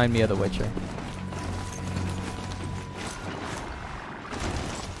does remind me of The Witcher.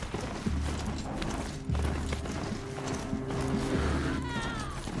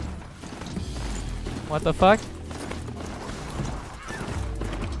 What the fuck?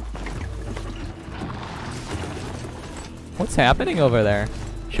 What's happening over there?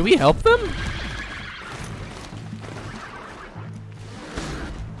 Should we help them?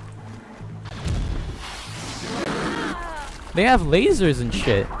 They have lasers and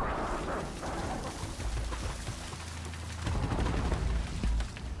shit.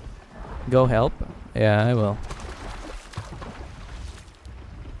 Go help? Yeah, I will.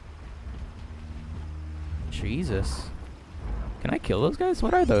 Jesus. Can I kill those guys?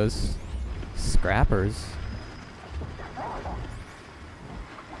 What are those? Scrappers.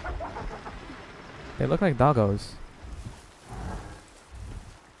 They look like doggos.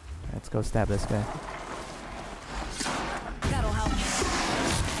 Let's go stab this guy. That'll help.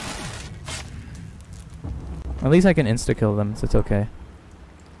 At least I can insta-kill them, so it's okay.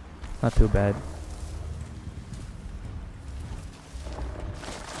 Not too bad.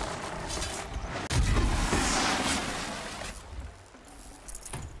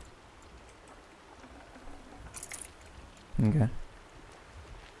 Okay.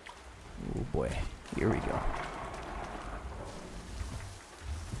 Oh boy. Here we go.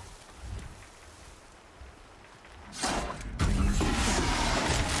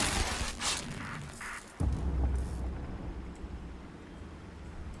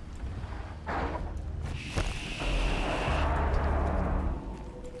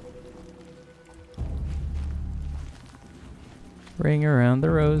 Ring around the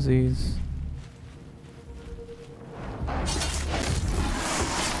rosies.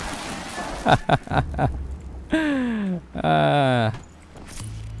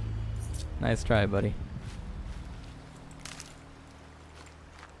 Nice try, buddy.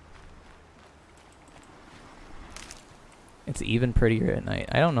 It's even prettier at night.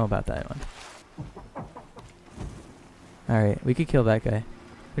 I don't know about that one. Alright, we could kill that guy.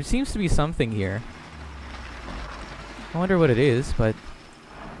 There seems to be something here. I wonder what it is, but...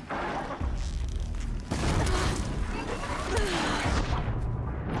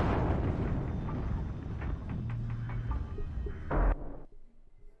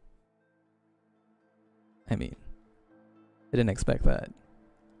 I mean, I didn't expect that.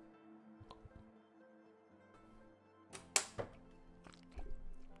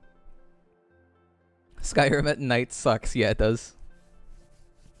 Skyrim at night sucks. Yeah, it does.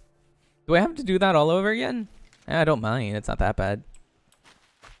 Do I have to do that all over again? I don't mind. It's not that bad.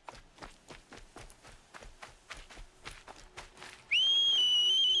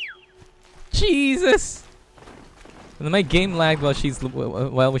 Jesus! And then my game lagged while she's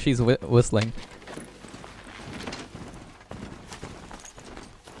whistling.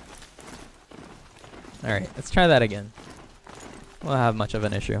 Alright, let's try that again. We'll have much of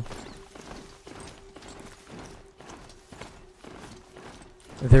an issue.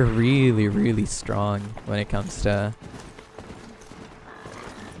 They're really, really strong when it comes to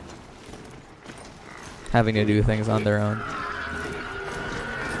having to do things on their own.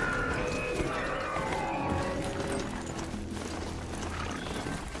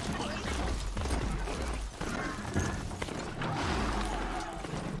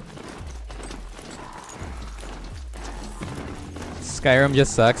 Skyrim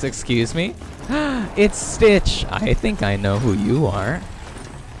just sucks, excuse me? It's Stitch! I think I know who you are.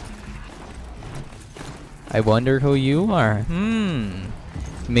 I wonder who you are.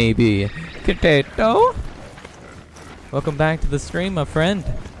 Maybe Potato? Welcome back to the stream, my friend.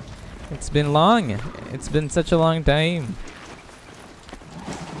 It's been long. It's been such a long time.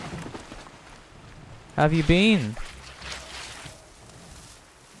 How have you been?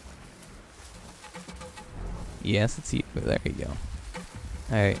 Yes, it's you. There you go.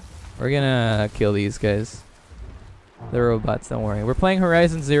 Alright, we're gonna kill these guys. The robots, don't worry. We're playing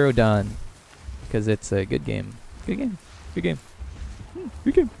Horizon Zero Dawn. Because it's a good game. Good game. Good game.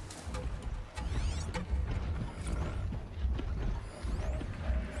 Good game.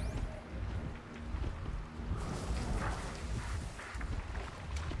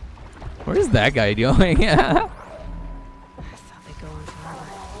 Where's that guy going? I thought they'd go on forever.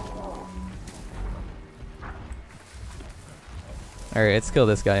 Alright, let's kill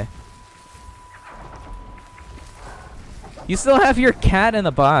this guy. You still have your cat in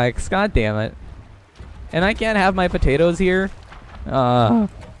the box. God damn it. And I can't have my potatoes here.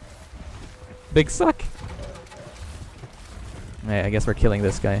 Big suck. Alright, I guess we're killing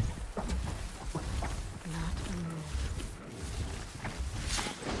this guy.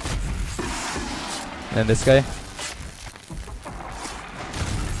 And this guy.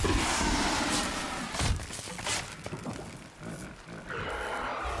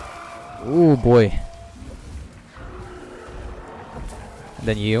 Ooh, boy. And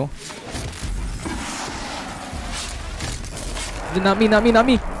then you. Not me, not me, not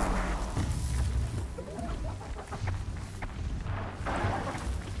me.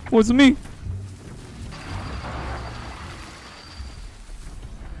 What's me?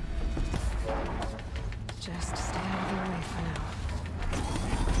 Just stay out of their way for now.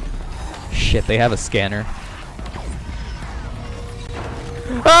 Shit, they have a scanner.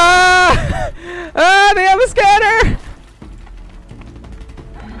 Ah! Ah, they have a scanner!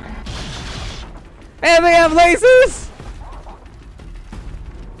 And they have lasers!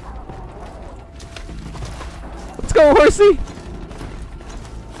 Let's go, horsey!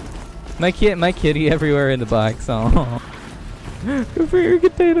 My kitty everywhere in the box. Oh, good for your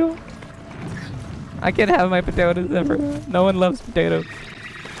potato. I can't have my potatoes ever. No one loves potatoes.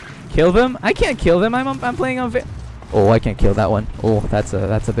 Kill them? I can't kill them. I'm playing on. Oh, I can't kill that one. Oh, that's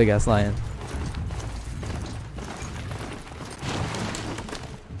a big ass lion.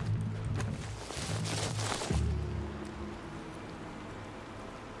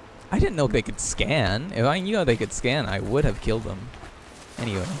 I didn't know they could scan. If I knew they could scan, I would have killed them.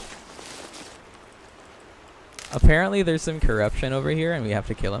 Anyway. Apparently there's some corruption over here and we have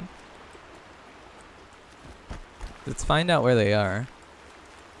to kill him. Let's find out where they are.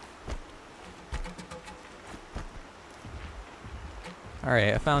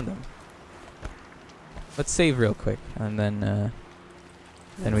 Alright, I found them. Let's save real quick and then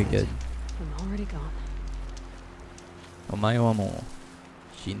we good. I'm already gone. Omae wa mou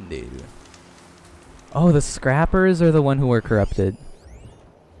shinderu. Oh, the scrappers are the one who were corrupted.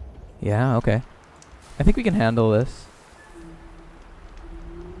 Yeah, okay. I think we can handle this.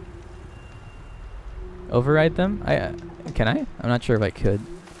 Override them? Can I? I'm not sure if I could.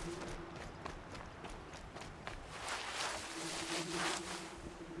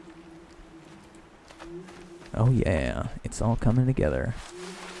 Oh yeah, it's all coming together.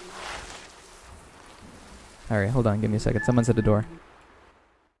 Alright, hold on, give me a second. Someone's at the door.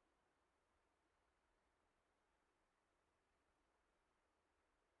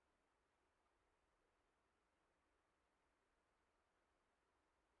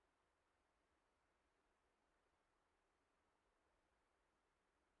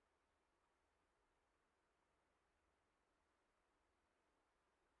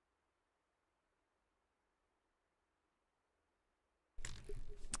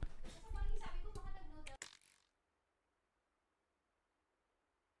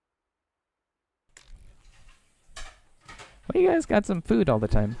 Why you guys got some food all the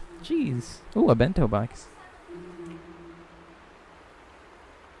time? Jeez. Ooh, a bento box.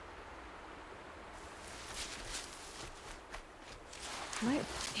 Right,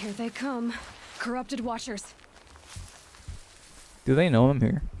 here they come. Corrupted Watchers. Do they know I'm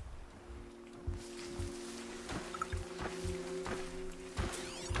here?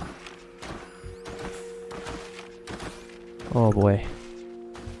 Oh boy.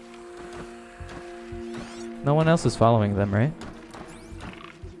 No one else is following them, right?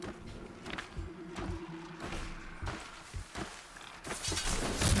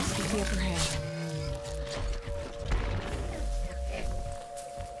 Let's get the upper hand.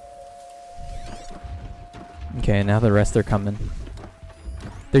 Okay, now the rest are coming.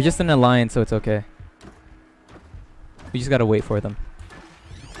 They're just in a line, so it's okay. We just gotta wait for them.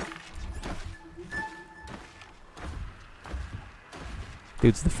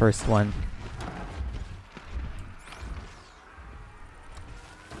 Dude's the first one.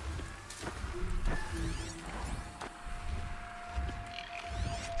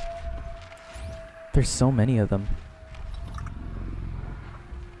 There's so many of them.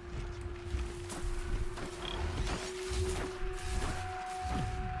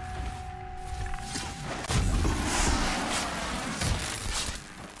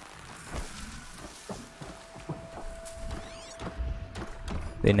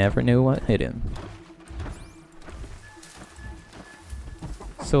 They never knew what hit him.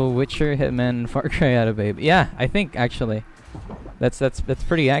 So Witcher, Hitman, Far Cry out of Baby. Yeah, I think actually. That's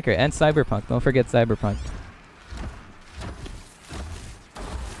pretty accurate. And Cyberpunk. Don't forget Cyberpunk.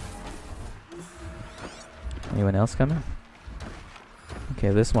 Anyone else coming?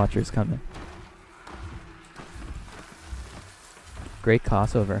 Okay, this Watcher's coming. Great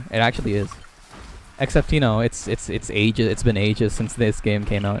crossover. It actually is. Except, you know, it's ages. It's been ages since this game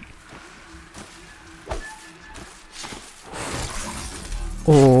came out.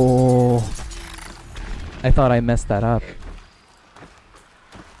 Oh, I thought I messed that up.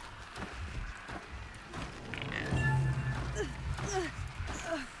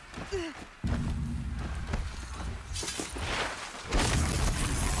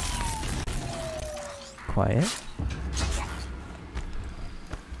 Quiet.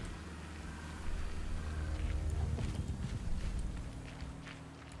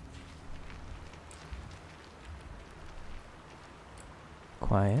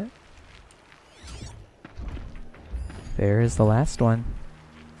 Quiet. There is the last one.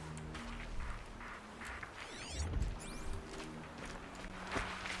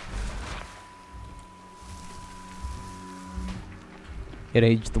 It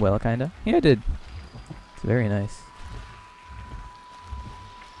aged well, kinda. Yeah, it did. It's very nice.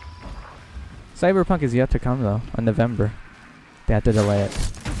 Cyberpunk is yet to come, though, in November. They had to delay it.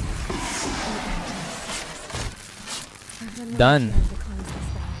 Done.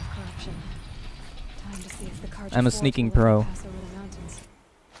 I'm a sneaking pro.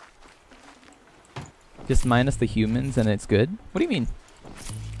 Just minus the humans and it's good? What do you mean?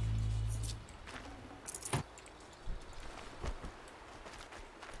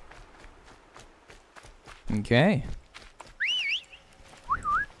 Okay.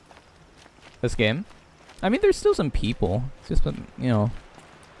 This game? I mean, there's still some people. It's just, you know,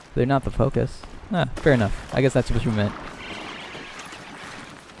 they're not the focus. Ah, fair enough. I guess that's what you meant.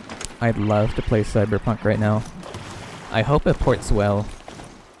 I'd love to play Cyberpunk right now. I hope it ports well.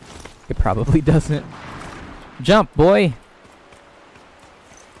 It probably doesn't. Jump, boy!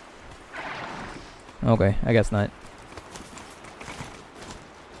 Okay, I guess not.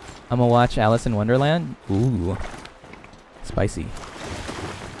 I'm gonna watch Alice in Wonderland. Ooh. Spicy.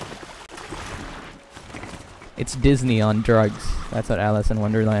 It's Disney on drugs. That's what Alice in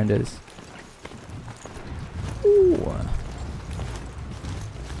Wonderland is. Ooh.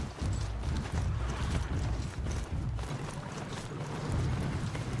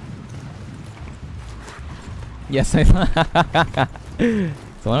 Yes, I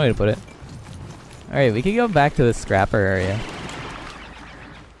That's one way to put it. Alright, we can go back to the scrapper area.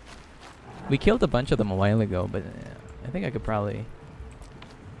 We killed a bunch of them a while ago, but I think I could probably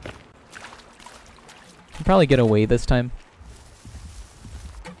get away this time.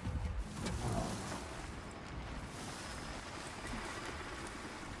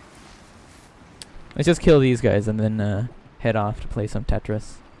 Let's just kill these guys and then head off to play some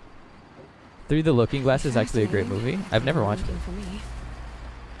Tetris. Through the Looking Glass is actually a great movie. I've never watched it.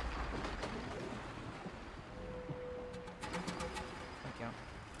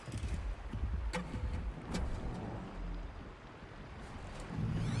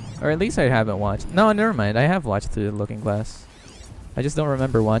 Or at least I haven't watched. No, never mind. I have watched Through the Looking Glass. I just don't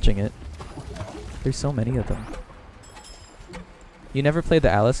remember watching it. There's so many of them. You never played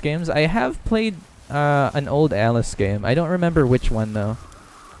the Alice games? I have played an old Alice game. I don't remember which one though.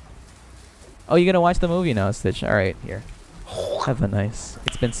 Oh, you're gonna watch the movie now, Stitch. Alright, here. Have a nice.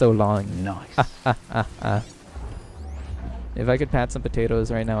 It's been so long. Nice. If I could pat some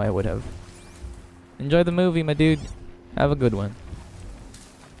potatoes right now, I would have. Enjoy the movie, my dude. Have a good one.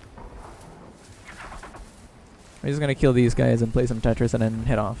 We're just gonna kill these guys and play some Tetris and then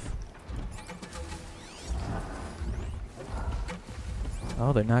head off.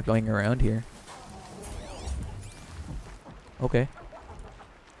 Oh, they're not going around here. Okay.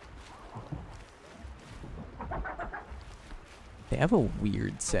 They have a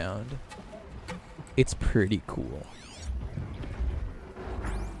weird sound. It's pretty cool.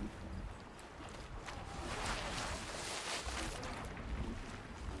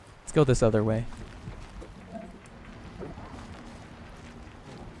 Let's go this other way.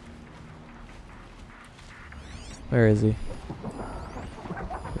 Where is he?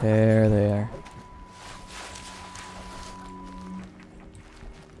 There they are.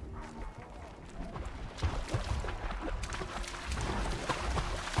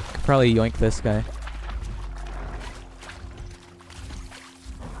 Could probably yoink this guy.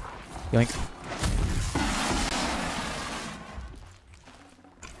 Yoink.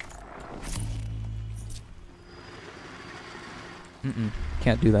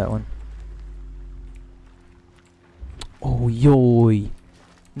 Can't do that one. Oh, yoy.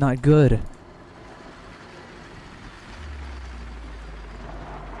 Not good.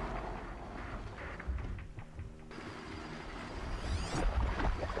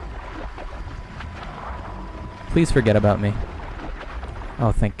 Please forget about me.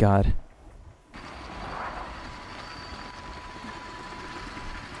 Oh, thank God.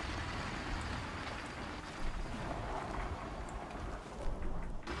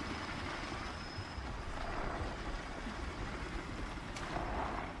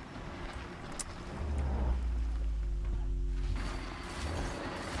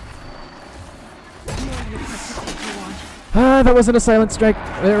 Ah, that wasn't a silent strike.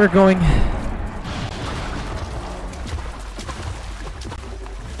 There we're going.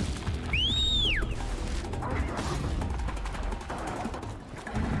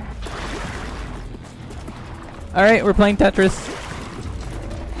 Alright, we're playing Tetris.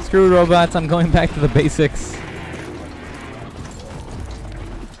 Screw robots, I'm going back to the basics.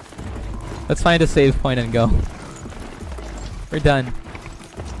 Let's find a save point and go. We're done.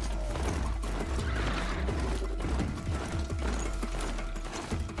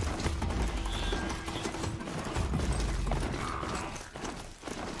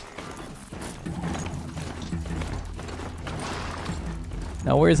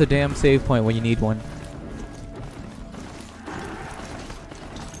 Now where's a damn save point when you need one?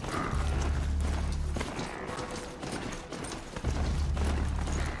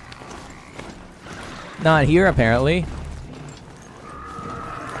 Not here, apparently.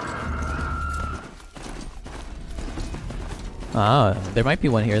 Ah, there might be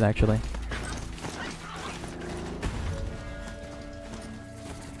one here, actually.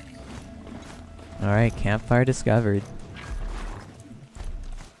 Alright, campfire discovered.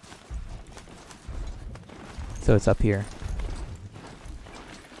 So it's up here.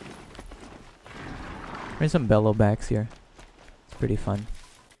 There's some bellow backs here. It's pretty fun.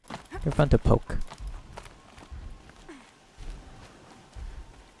 They're fun to poke.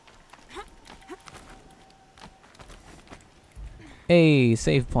 Hey,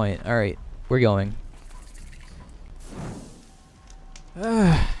 save point. Alright, we're going.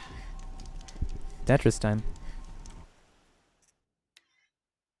 Tetris time.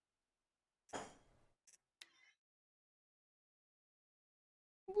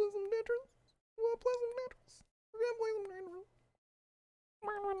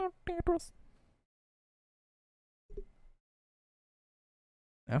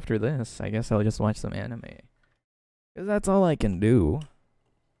 After this, I guess I'll just watch some anime. 'Cause that's all I can do.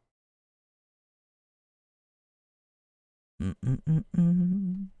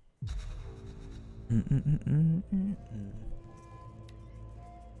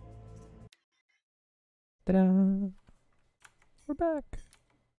 Ta-da! We're back.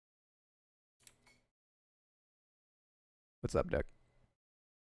 What's up, Duck?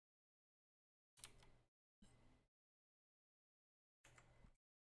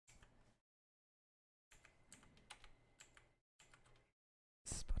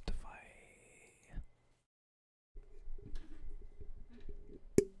 Spotify.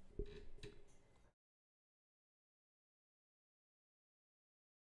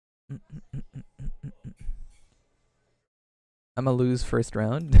 I'm gonna lose first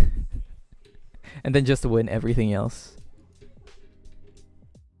round and then just win everything else.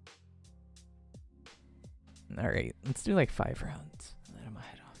 Alright, let's do like 5 rounds. Then I'm gonna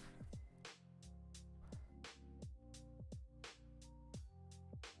head off.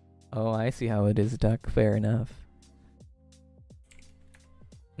 Oh, I see how it is, Duck. Fair enough.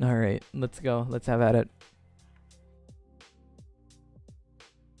 Alright, let's go. Let's have at it.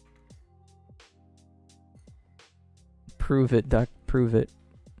 Prove it, Duck. Prove it.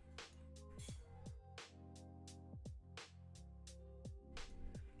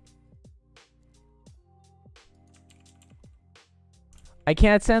 I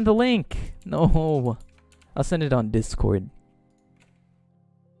can't send the link. No. I'll send it on Discord.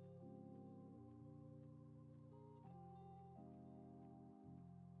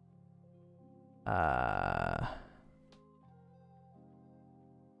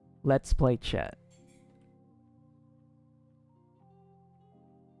 Let's play chat.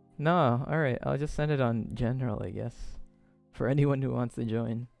 No, alright. I'll just send it on general, I guess. For anyone who wants to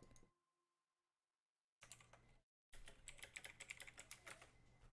join.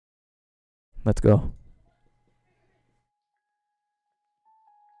 Let's go.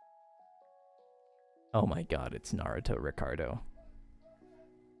 Oh my god, it's Naruto Ricardo.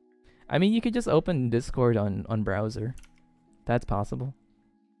 I mean, you could just open Discord on browser. That's possible.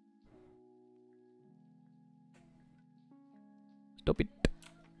 Stop it.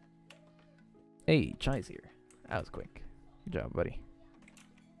 Hey, Chai's here. That was quick. Good job, buddy.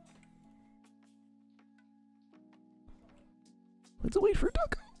 Let's wait for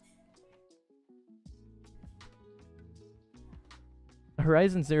Duck.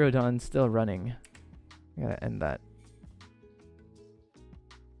 Horizon Zero Dawn's still running. I gotta end that.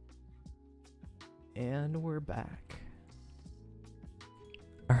 And we're back.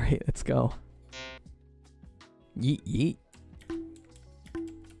 Alright, let's go. Yeet yeet.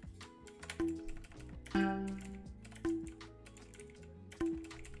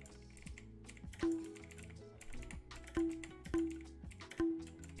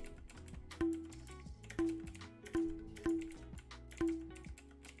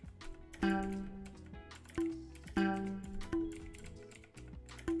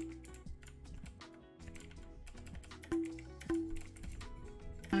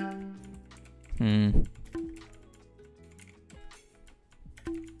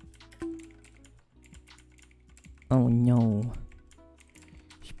 Oh no.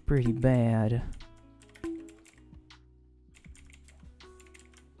 It's pretty bad.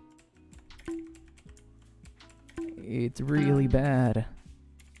 It's really bad.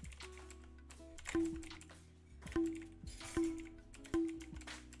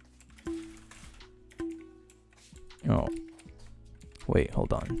 Oh. Wait,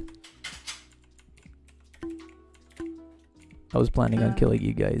 hold on. I was planning on killing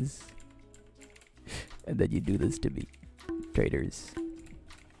you guys. And then you do this to me. Traitors.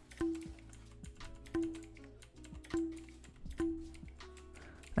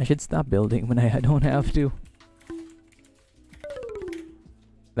 I should stop building when I don't have to.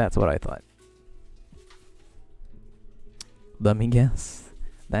 That's what I thought. Let me guess.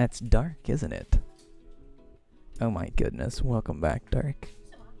 That's Dark, isn't it? Oh my goodness. Welcome back, Dark.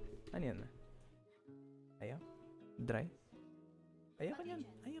 Ano yan? Ayaw? Dry? Ayaw ko yan.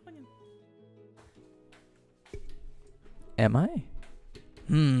 Ayaw ko yan. Am I?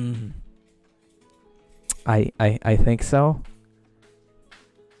 I think so.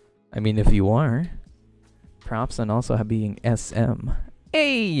 I mean, if you are, props on also being SM.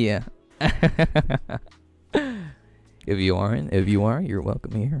 Hey! If you aren't, if you are, you're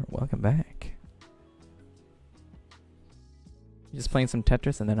welcome here. Welcome back. Just playing some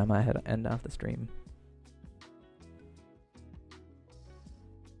Tetris and then I might end off the stream.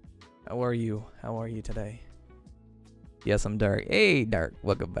 How are you? How are you today? Yes, I'm Dark. Hey, Dark.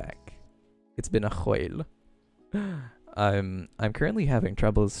 Welcome back. It's been a while. I'm currently having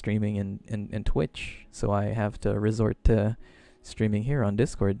trouble streaming in Twitch, so I have to resort to streaming here on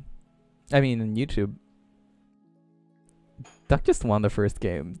Discord. I mean, in YouTube. Duck just won the first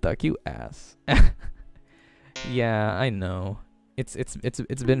game. Duck, you ass. Yeah, I know.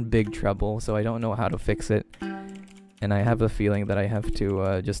 It's been big trouble, so I don't know how to fix it, and I have a feeling that I have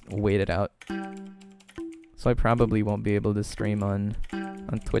to just wait it out. So I probably won't be able to stream on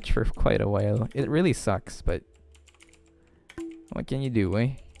Twitch for quite a while. It really sucks, but what can you do,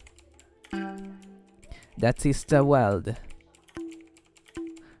 eh? That is the world.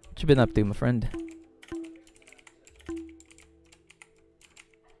 What you been up to, my friend?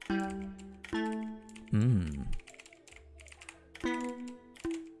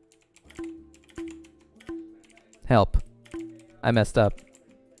 Help. I messed up.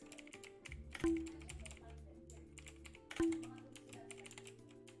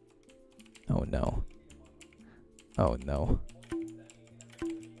 Oh no. Oh no.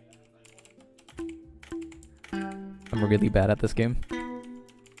 I'm really bad at this game.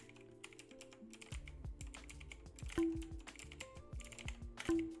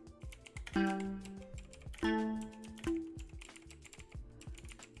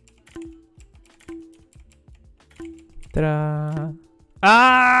 Ta-da!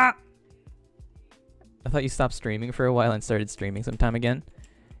 Ah! I thought you stopped streaming for a while and started streaming sometime again.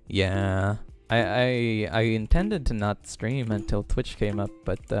 Yeah. I intended to not stream until Twitch came up,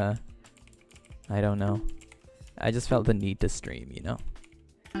 but I don't know. I just felt the need to stream, you know?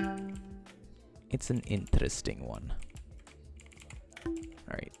 It's an interesting one.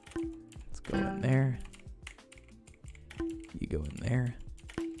 Alright. Let's go in there. You go in there.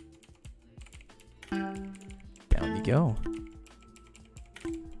 Down you go.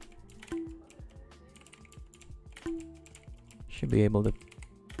 Should be able to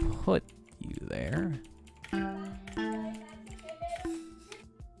put you there.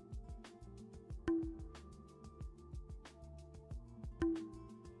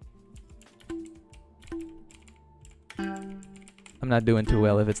 I'm not doing too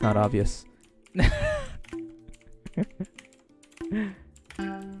well if it's not obvious.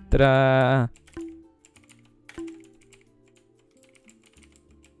 Ta-da!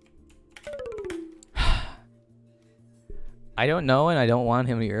 I don't know, and I don't want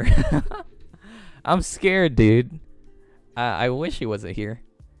him here. I'm scared, dude. I wish he wasn't here.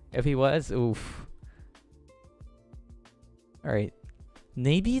 If he was, oof. Alright.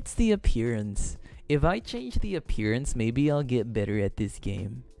 Maybe it's the appearance. If I change the appearance, maybe I'll get better at this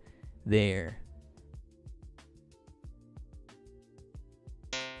game. There.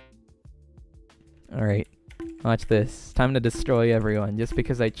 Alright. Watch this. Time to destroy everyone. Just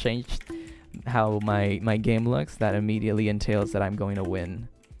because I changed how my game looks, that immediately entails that I'm going to win.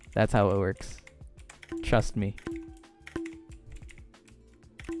 That's how it works. Trust me.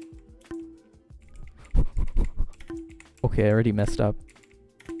 Okay, I already messed up.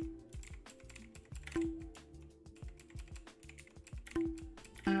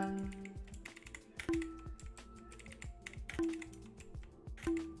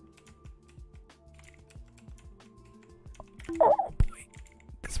 Oh boy,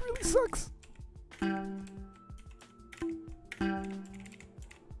 this really sucks.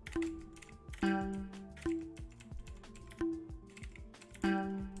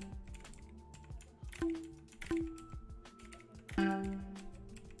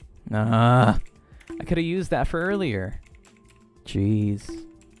 I could have used that for earlier. Jeez.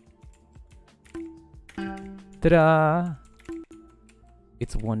 Ta-da!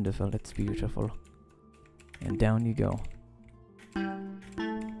 It's wonderful, it's beautiful. And down you go.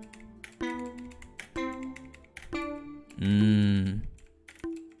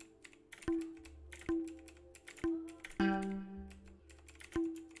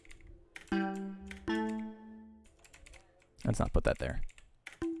 Let's not put that there.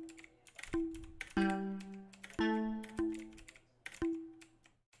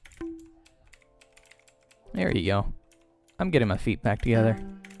 There you go. I'm getting my feet back together.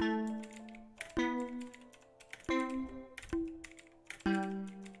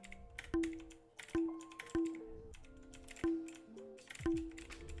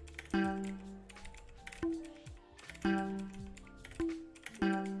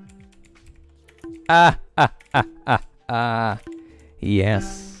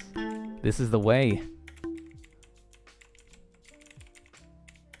 Yes. This is the way.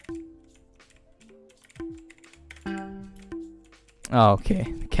 Oh,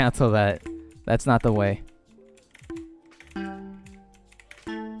 okay. Cancel that. That's not the way.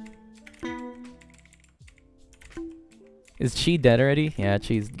 Is Chi dead already? Yeah,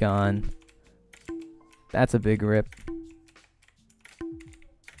 Chi's gone. That's a big rip.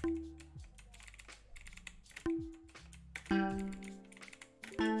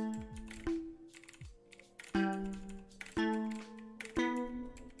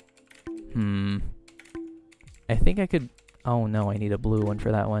 I think I could... Oh no, I need a blue one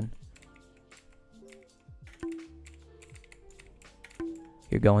for that one.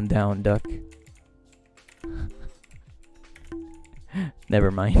 You're going down, duck. Never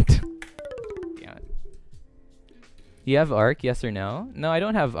mind. Yeah. You have Arc, yes or no? No, I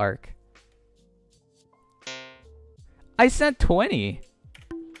don't have Arc. I sent 20!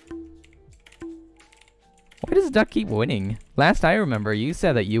 Why does Duck keep winning? Last I remember, you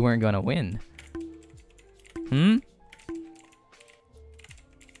said that you weren't gonna win. Hmm?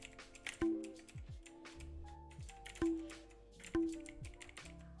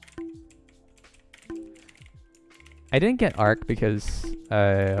 I didn't get Arc because,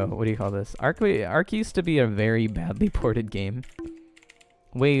 what do you call this? Arc used to be a very badly ported game.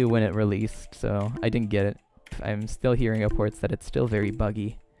 Way when it released, so I didn't get it. I'm still hearing reports that it's still very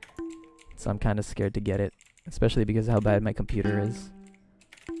buggy. So I'm kind of scared to get it. Especially because of how bad my computer is.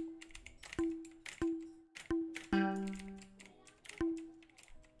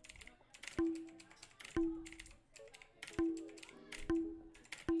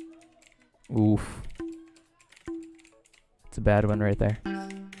 Oof. It's a bad one right there.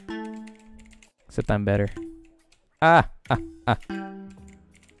 Except I'm better. Ah!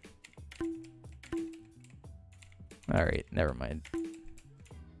 Alright, never mind.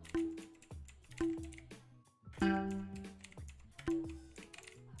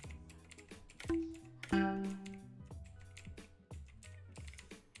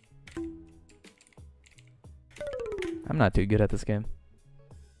 I'm not too good at this game.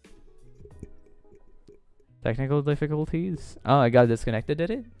 Technical difficulties? Oh, I got disconnected, did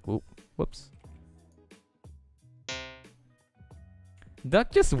it? Whoops.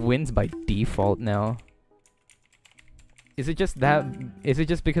 Duck just wins by default now. Is it just that? Is it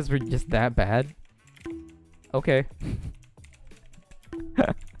just because we're just that bad? Okay.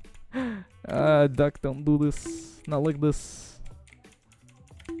 Duck, don't do this. Not like this.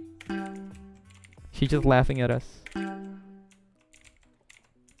 She's just laughing at us.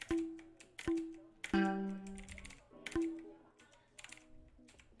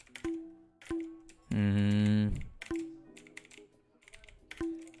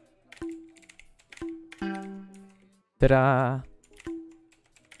 Ta-da!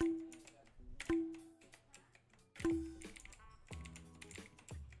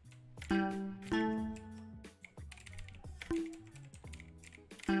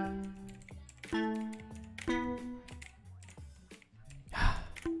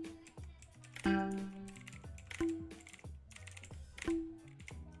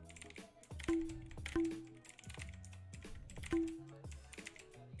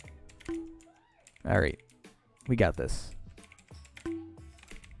 Alright. We got this.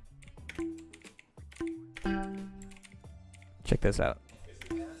 Check this out.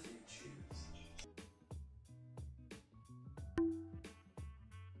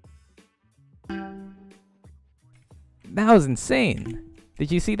 That was insane.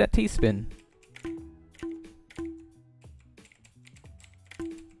 Did you see that T-spin?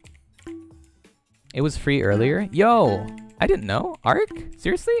 It was free earlier? Yo! I didn't know. Arc?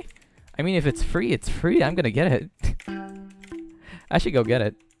 Seriously? I mean, if it's free, it's free. I'm gonna get it. I should go get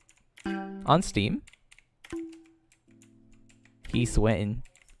it. On Steam? He's sweating.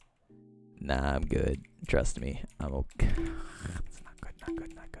 Nah, I'm good. Trust me. I'm okay. It's not good, not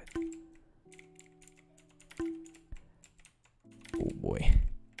good, not good. Oh boy.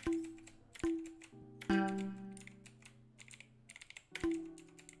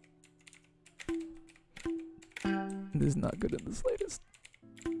 This is not good in the slightest.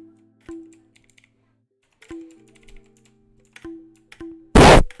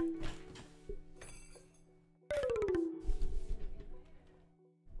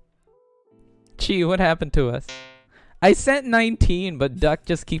 Gee, what happened to us? I sent 19, but Duck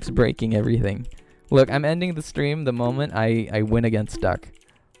just keeps breaking everything. Look, I'm ending the stream the moment I win against Duck.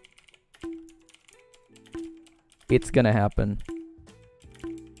 It's gonna happen.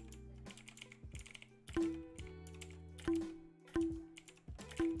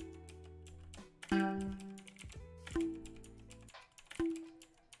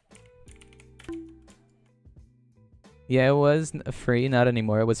 Yeah, it was free, not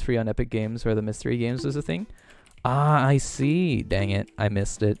anymore. It was free on Epic Games where the mystery games was a thing. Ah, I see. Dang it, I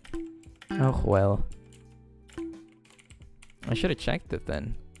missed it. Oh well. I should have checked it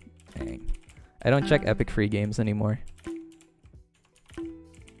then. Dang. I don't check Epic free games anymore.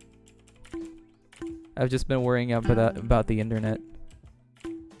 I've just been worrying about the internet.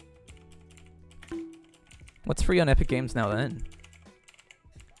 What's free on Epic Games now then?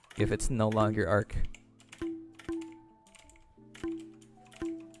 If it's no longer Arc.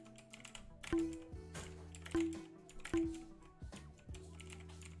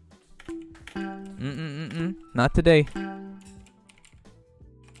 Not today.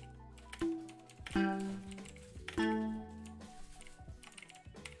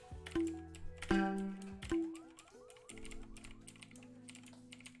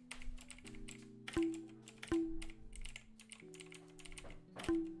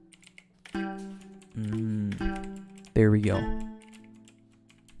 There we go.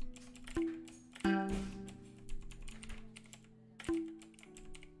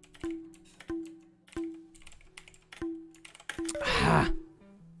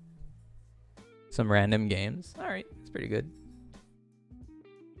 Some random games. Alright, it's pretty good.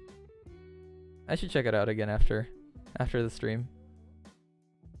 I should check it out again after the stream.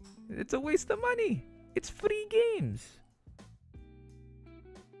 It's a waste of money. It's free games.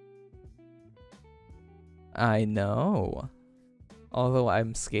 I know. Although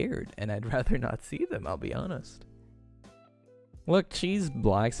I'm scared and I'd rather not see them, I'll be honest. Look, cheese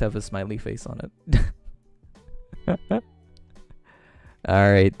blocks have a smiley face on it.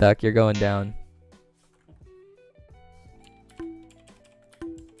 Alright, Duck, you're going down.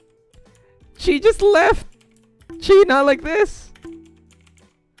 She just left! She, not like this!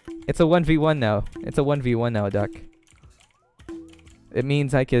 It's a 1v1 now. It's a 1v1 now, Duck. It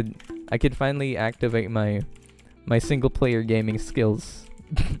means I could finally activate my single player gaming skills.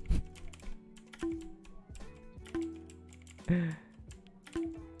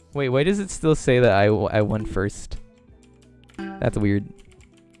 Wait, why does it still say that I won first? That's weird.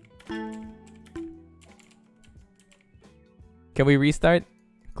 Can we restart?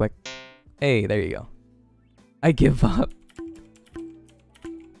 Click. Hey, there you go. I give up.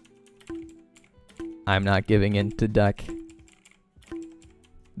 I'm not giving in to Duck.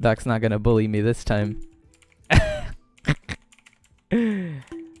 Duck's not gonna bully me this time.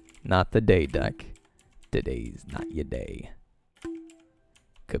 Not today, Duck. Today's not your day.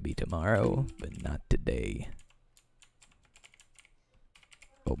 Could be tomorrow, but not today.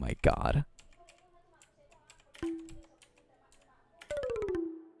 Oh my god.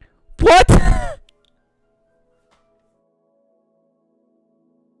 What?!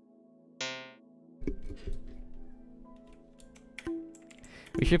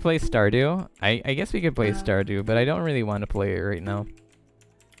 We should play Stardew. I guess we could play Stardew, but I don't really want to play it right now.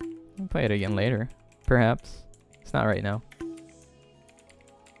 We'll play it again later. Perhaps. It's not right now.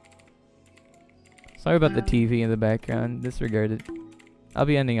 Sorry about the TV in the background. Disregard it. I'll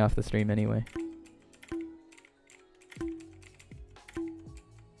be ending off the stream anyway.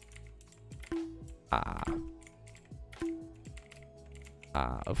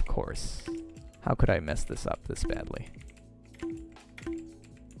 Of course. How could I mess this up this badly?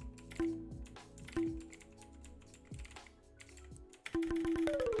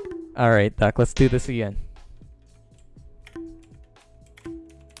 Alright, Duck, let's do this again.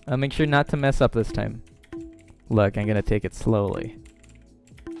 I'll make sure not to mess up this time. Look, I'm gonna take it slowly.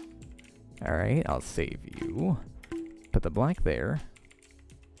 Alright, I'll save you. Put the black there.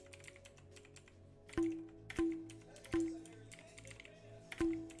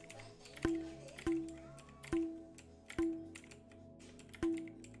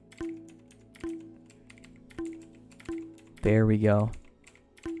 There we go.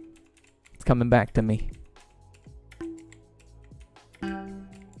 It's coming back to me.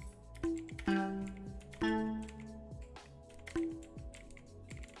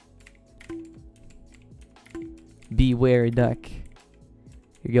 Beware, Duck.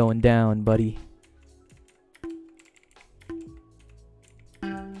 You're going down, buddy.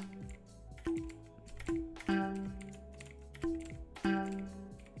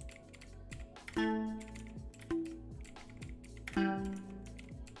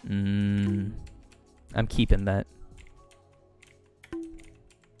 I'm keeping that.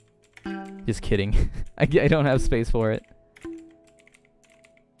 Just kidding. I don't have space for it.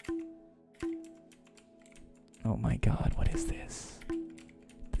 Oh my god, what is this?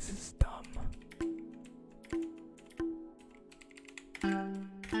 This is dumb.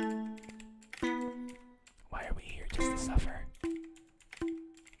 Why are we here just to suffer?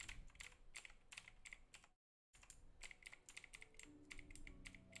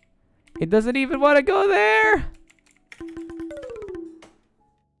 It doesn't even want to go there!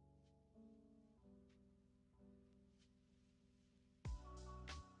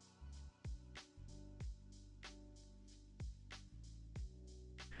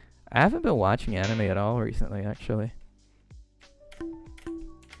 I haven't been watching anime at all recently, actually.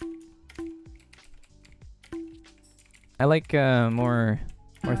 I like more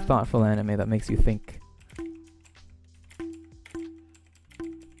thoughtful anime that makes you think.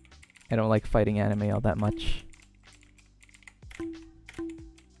 I don't like fighting anime all that much.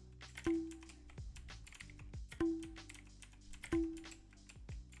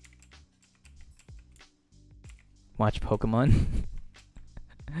 watch Pokemon.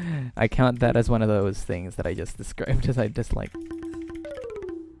 I count that as one of those things that I just described as I dislike.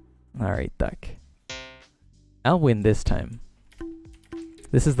 Alright, Duck. I'll win this time.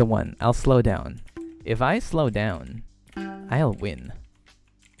 This is the one. I'll slow down. If I slow down, I'll win.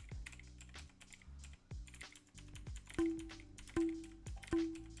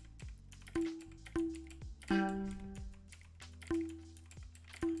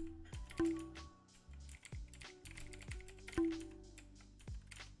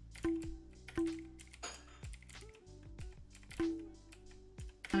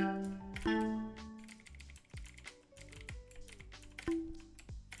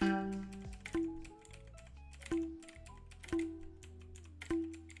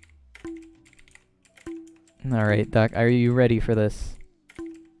 Alright, Doc, are you ready for this?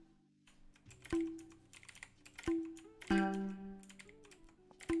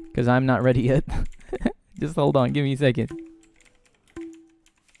 Because I'm not ready yet. Just hold on, give me a second.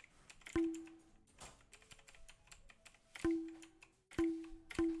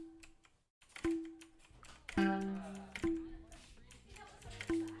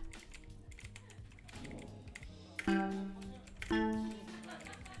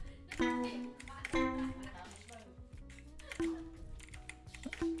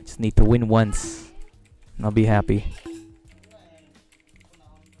 Just need to win once, and I'll be happy.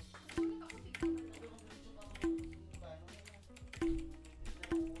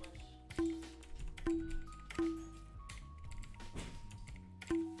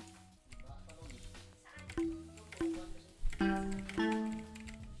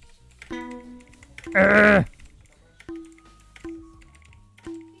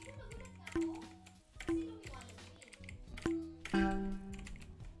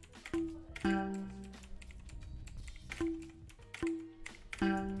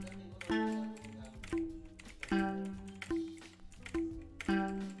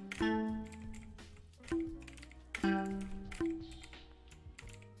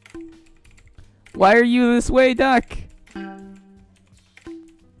 Why are you this way, Duck?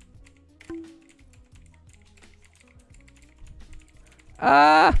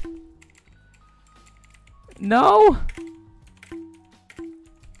 No?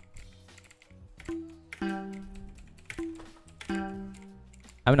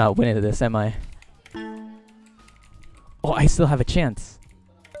 I'm not winning this, am I? Oh, I still have a chance.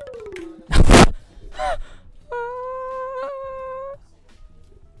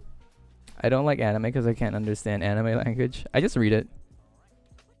 I don't like anime because I can't understand anime language. I just read it.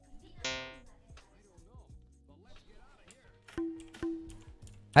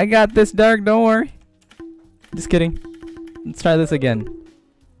 I got this, Dark, don't worry. Just kidding. Let's try this again.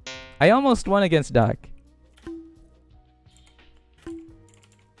 I almost won against Doc.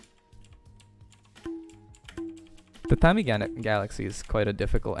 Tatami Galaxy is quite a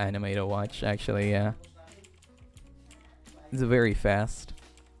difficult anime to watch, actually, yeah. It's very fast.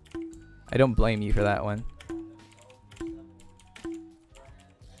 I don't blame you for that one.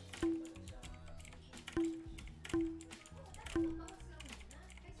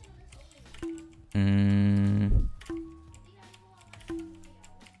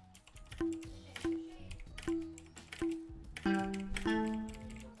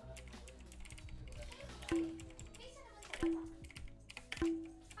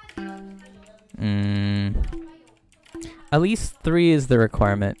 At least 3 is the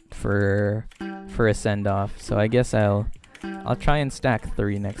requirement for a send-off, so I guess I'll try and stack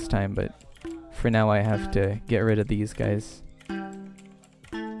 3 next time, but for now I have to get rid of these guys.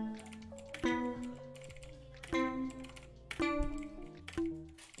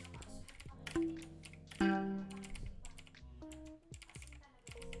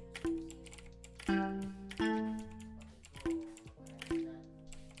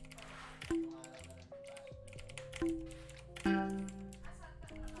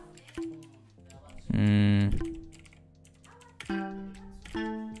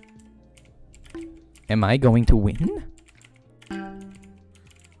 Am I going to win?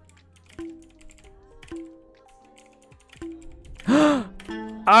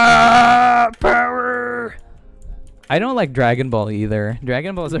 Power! I don't like Dragon Ball either.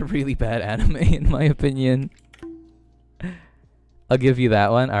 Dragon Ball is a really bad anime in my opinion. I'll give you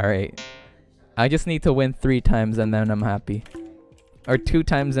that one. Alright. I just need to win 3 times and then I'm happy. Or 2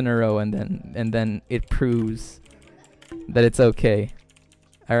 times in a row and then it proves that it's okay.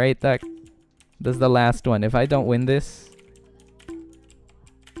 Alright, Duck. This is the last one. If I don't win this,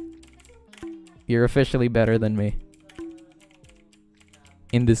 you're officially better than me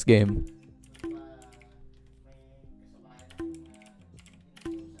in this game.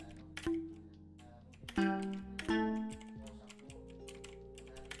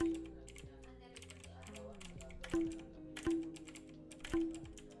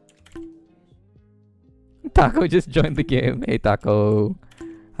 Taco just joined the game. Hey Taco,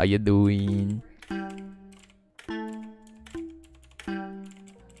 how you doing?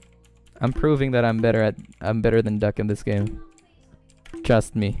 I'm proving that I'm better than Duck in this game.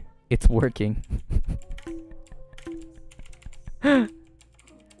 Trust me, it's working.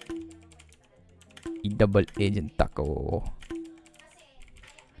 Double Agent Taco.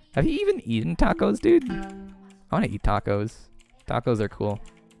 Have you even eaten tacos, dude? I want to eat tacos. Tacos are cool.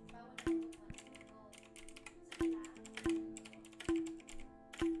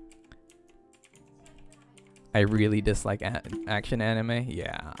 I really dislike action anime.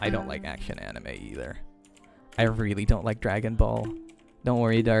 Yeah, I don't like action anime either. I really don't like Dragon Ball. Don't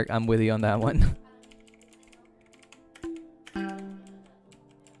worry, Dark. I'm with you on that one.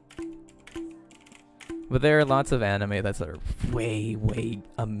 But there are lots of anime that are way, way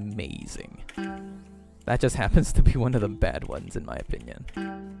amazing. That just happens to be one of the bad ones, in my opinion.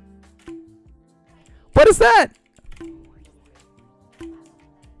 What is that?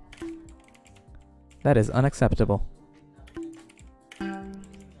 That is unacceptable.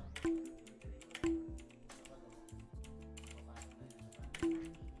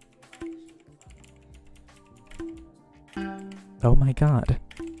 Oh my god.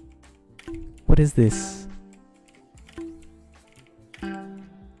 What is this?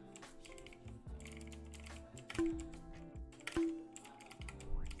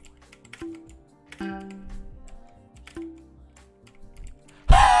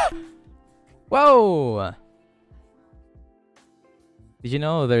 Whoa! Did you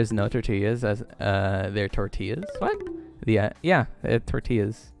know there's no tortillas as they're tortillas? What? Yeah, they're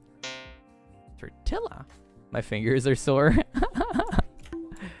tortillas. Tortilla. My fingers are sore.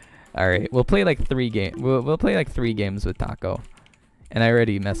 All right, we'll play like 3 games. We'll play like 3 games with Taco, and I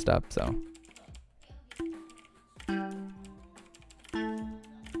already messed up, so.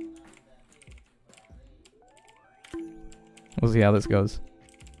 We'll see how this goes.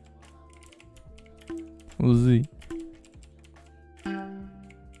 We'll see.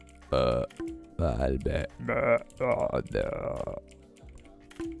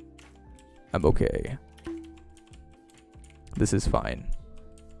 I'm okay. This is fine.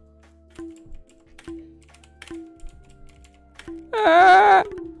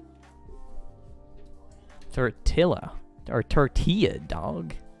 Tortilla. Or tortilla,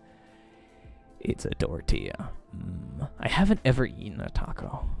 dog. It's a tortilla. I haven't ever eaten a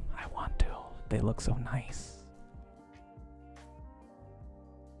taco. I want to. They look so nice.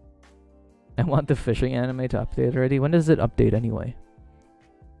 I want the fishing anime to update already. When does it update anyway?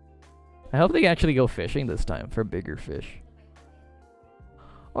 I hope they actually go fishing this time for bigger fish.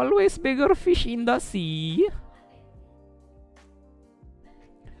 Always bigger fish in the sea.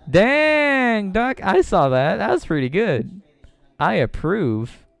 Dang, Doc, I saw that. That was pretty good. I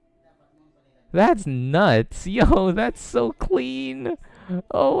approve. That's nuts. Yo, that's so clean.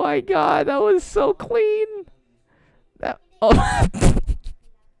 Oh my god, that was so clean. That, oh.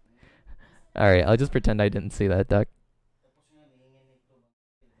 Alright, I'll just pretend I didn't see that, Duck.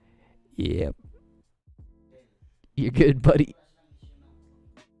 Yep. You're good, buddy.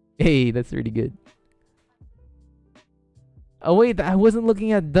 Hey, that's really good. Oh wait, I wasn't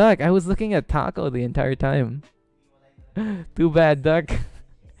looking at Duck. I was looking at Taco the entire time. Too bad, Duck.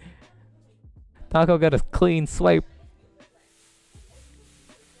 Taco got a clean swipe.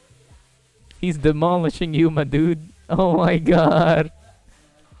 He's demolishing you, my dude. Oh my god.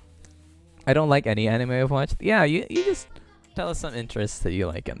 I don't like any anime I've watched. Yeah, you just tell us some interests that you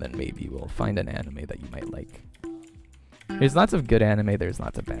like, and then maybe we'll find an anime that you might like. There's lots of good anime, there's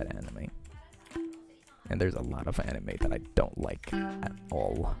lots of bad anime. And there's a lot of anime that I don't like at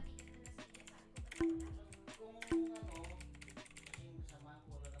all.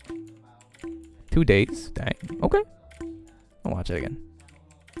 Two days? Dang. Okay. I'll watch it again.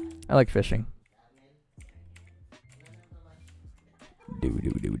 I like fishing.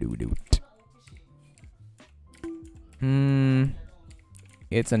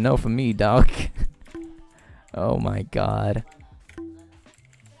 It's a no for me, dog. Oh my god.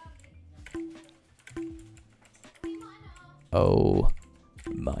 Oh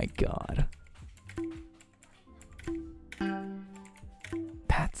my god.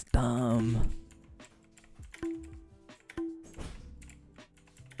 That's dumb.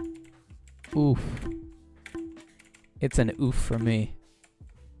 Oof. It's an oof for me.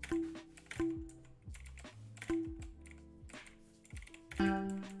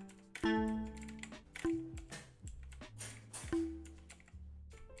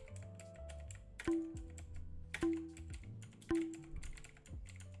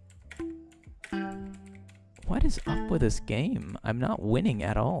 What is up with this game? I'm not winning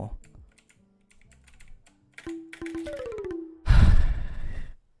at all.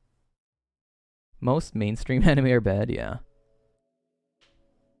 Most mainstream anime are bad, yeah.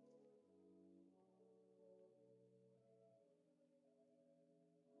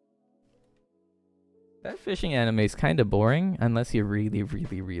 That fishing anime is kind of boring unless you really,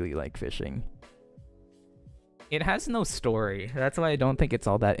 really, really like fishing. It has no story. That's why I don't think it's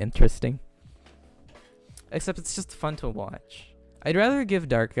all that interesting. Except it's just fun to watch. I'd rather give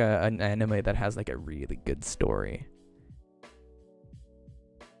Dark an anime that has like a really good story.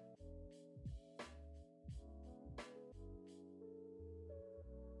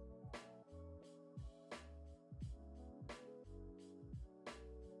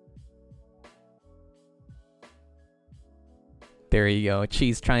 There you go.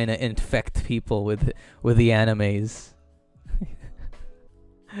 She's trying to infect people with the animes.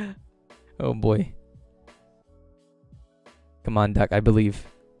 Oh boy. Come on, Duck. I believe.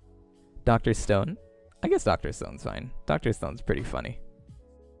 Dr. Stone. I guess Dr. Stone's fine. Dr. Stone's pretty funny.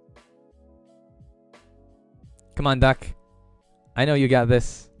 Come on, Duck. I know you got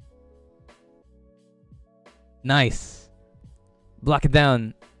this. Nice. Block it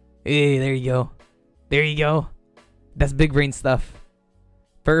down. Hey, there you go. There you go. That's big brain stuff.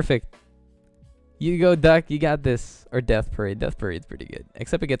 Perfect. You go, Duck. You got this. Or Death Parade. Death Parade's pretty good.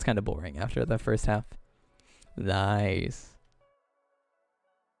 Except it gets kind of boring after the first half. Nice.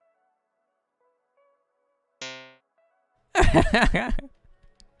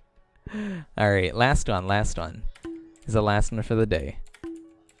 Alright, last one. Last one. This is the last one for the day.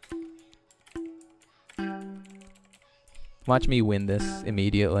 Watch me win this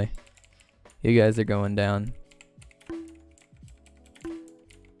immediately. You guys are going down.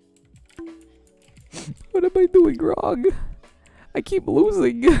 What am I doing wrong? I keep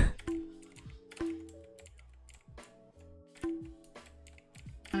losing.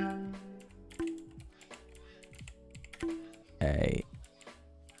 Hey.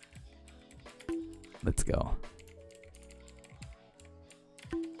 Let's go.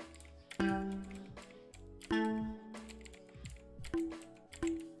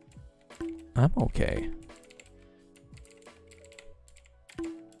 I'm okay.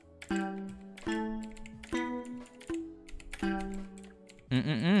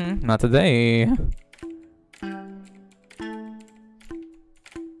 Not today.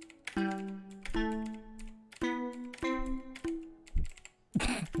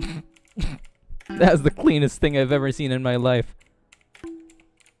 That's the cleanest thing I've ever seen in my life.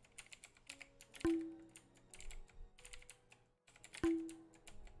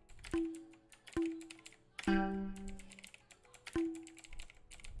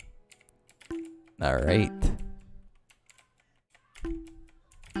 All right.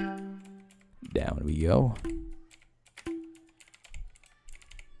 Down we go.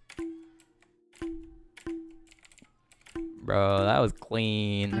 Bro, that was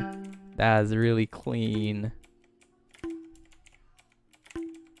clean. That was really clean.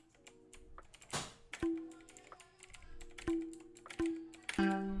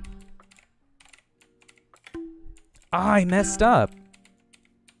 Ah, I messed up.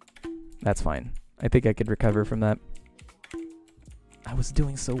 That's fine. I think I could recover from that. I was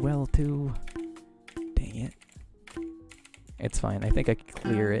doing so well too. Dang it. It's fine. I think I can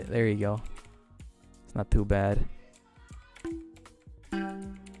clear it. There you go. It's not too bad.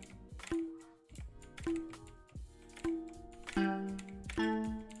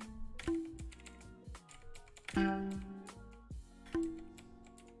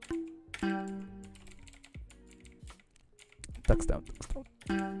 Ducks down. Ducks down.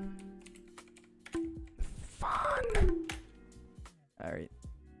 Fun. All right.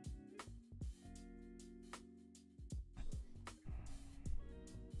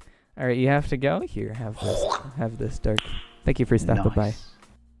 All right, you have to go. Here, have this. Have this, Dark. Thank you for stopping by.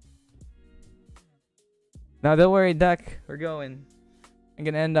 No, don't worry, Duck. We're going. I'm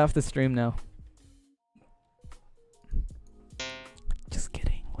gonna end off the stream now. Just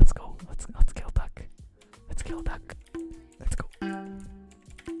kidding. Let's go. Let's kill Duck. Let's kill Duck. Let's go.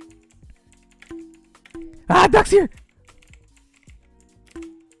 Ah, Duck's here.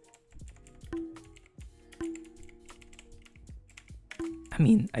 I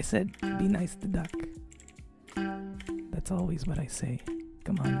mean, I said be nice to Duck. That's always what I say.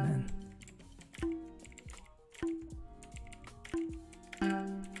 Come on, man.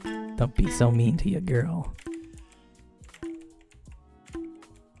 Don't be so mean to your girl.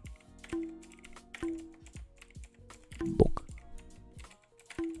 Look.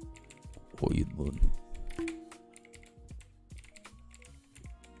 What you doing?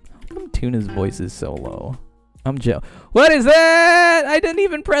 How come Tuna's voice is so low? I'm Joe. What is that? I didn't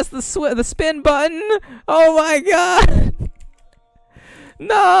even press the spin button. Oh my god.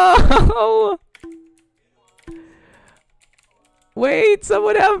 No. Wait,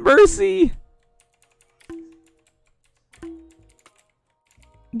 someone have mercy.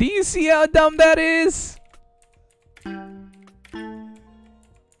 Do you see how dumb that is?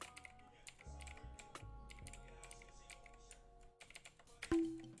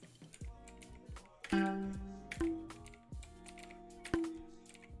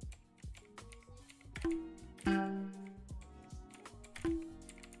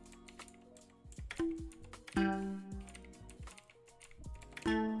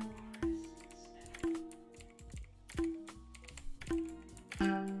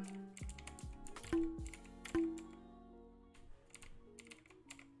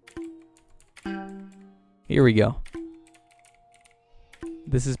 Here we go.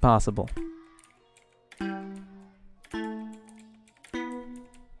 This is possible.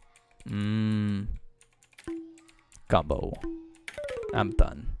 Combo. I'm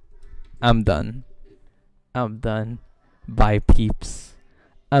done. I'm done. I'm done. Bye, peeps.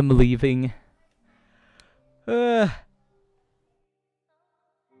 I'm leaving.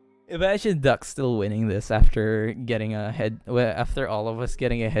 Imagine Duck still winning this after getting a head. Well, after all of us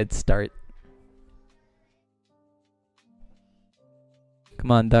getting a head start. Come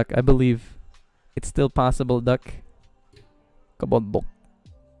on, Duck. I believe it's still possible, Duck. Come on, Duck.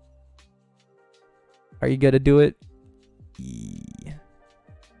 Are you gonna do it? Yeah.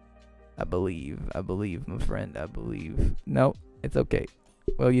 I believe, my friend. I believe. No, it's okay.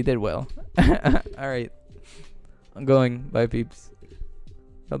 Well, you did well. Alright. I'm going. Bye, peeps.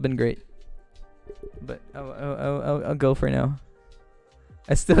 I've been great. But I'll go for now.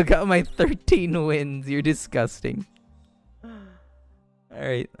 I still got my 13 wins. You're disgusting.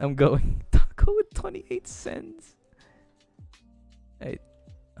 Alright, I'm going. Taco with 28 cents. Hey,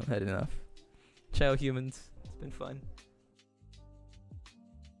 I've had enough. Ciao, humans. It's been fun.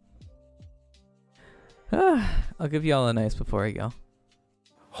 I'll give y'all a nice before I go.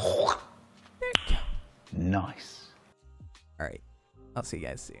 Nice. Alright, I'll see you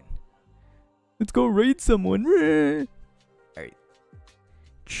guys soon. Let's go raid someone. Alright.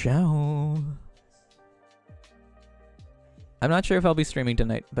 Ciao. I'm not sure if I'll be streaming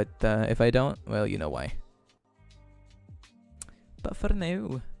tonight, but if I don't, well, you know why. But for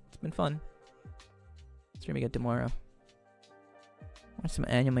now, it's been fun. Streaming it tomorrow. Watch some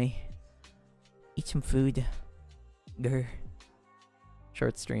anime. Eat some food. Grr.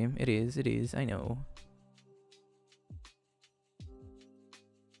 Short stream. It is, I know.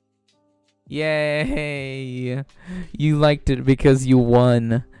 Yay! You liked it because you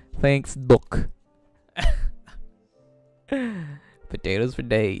won. Thanks, Duck. Potatoes for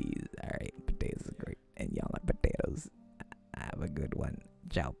days. Alright, potatoes are great. And y'all like potatoes. Have a good one.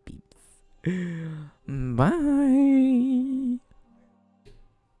 Ciao, peeps. Bye.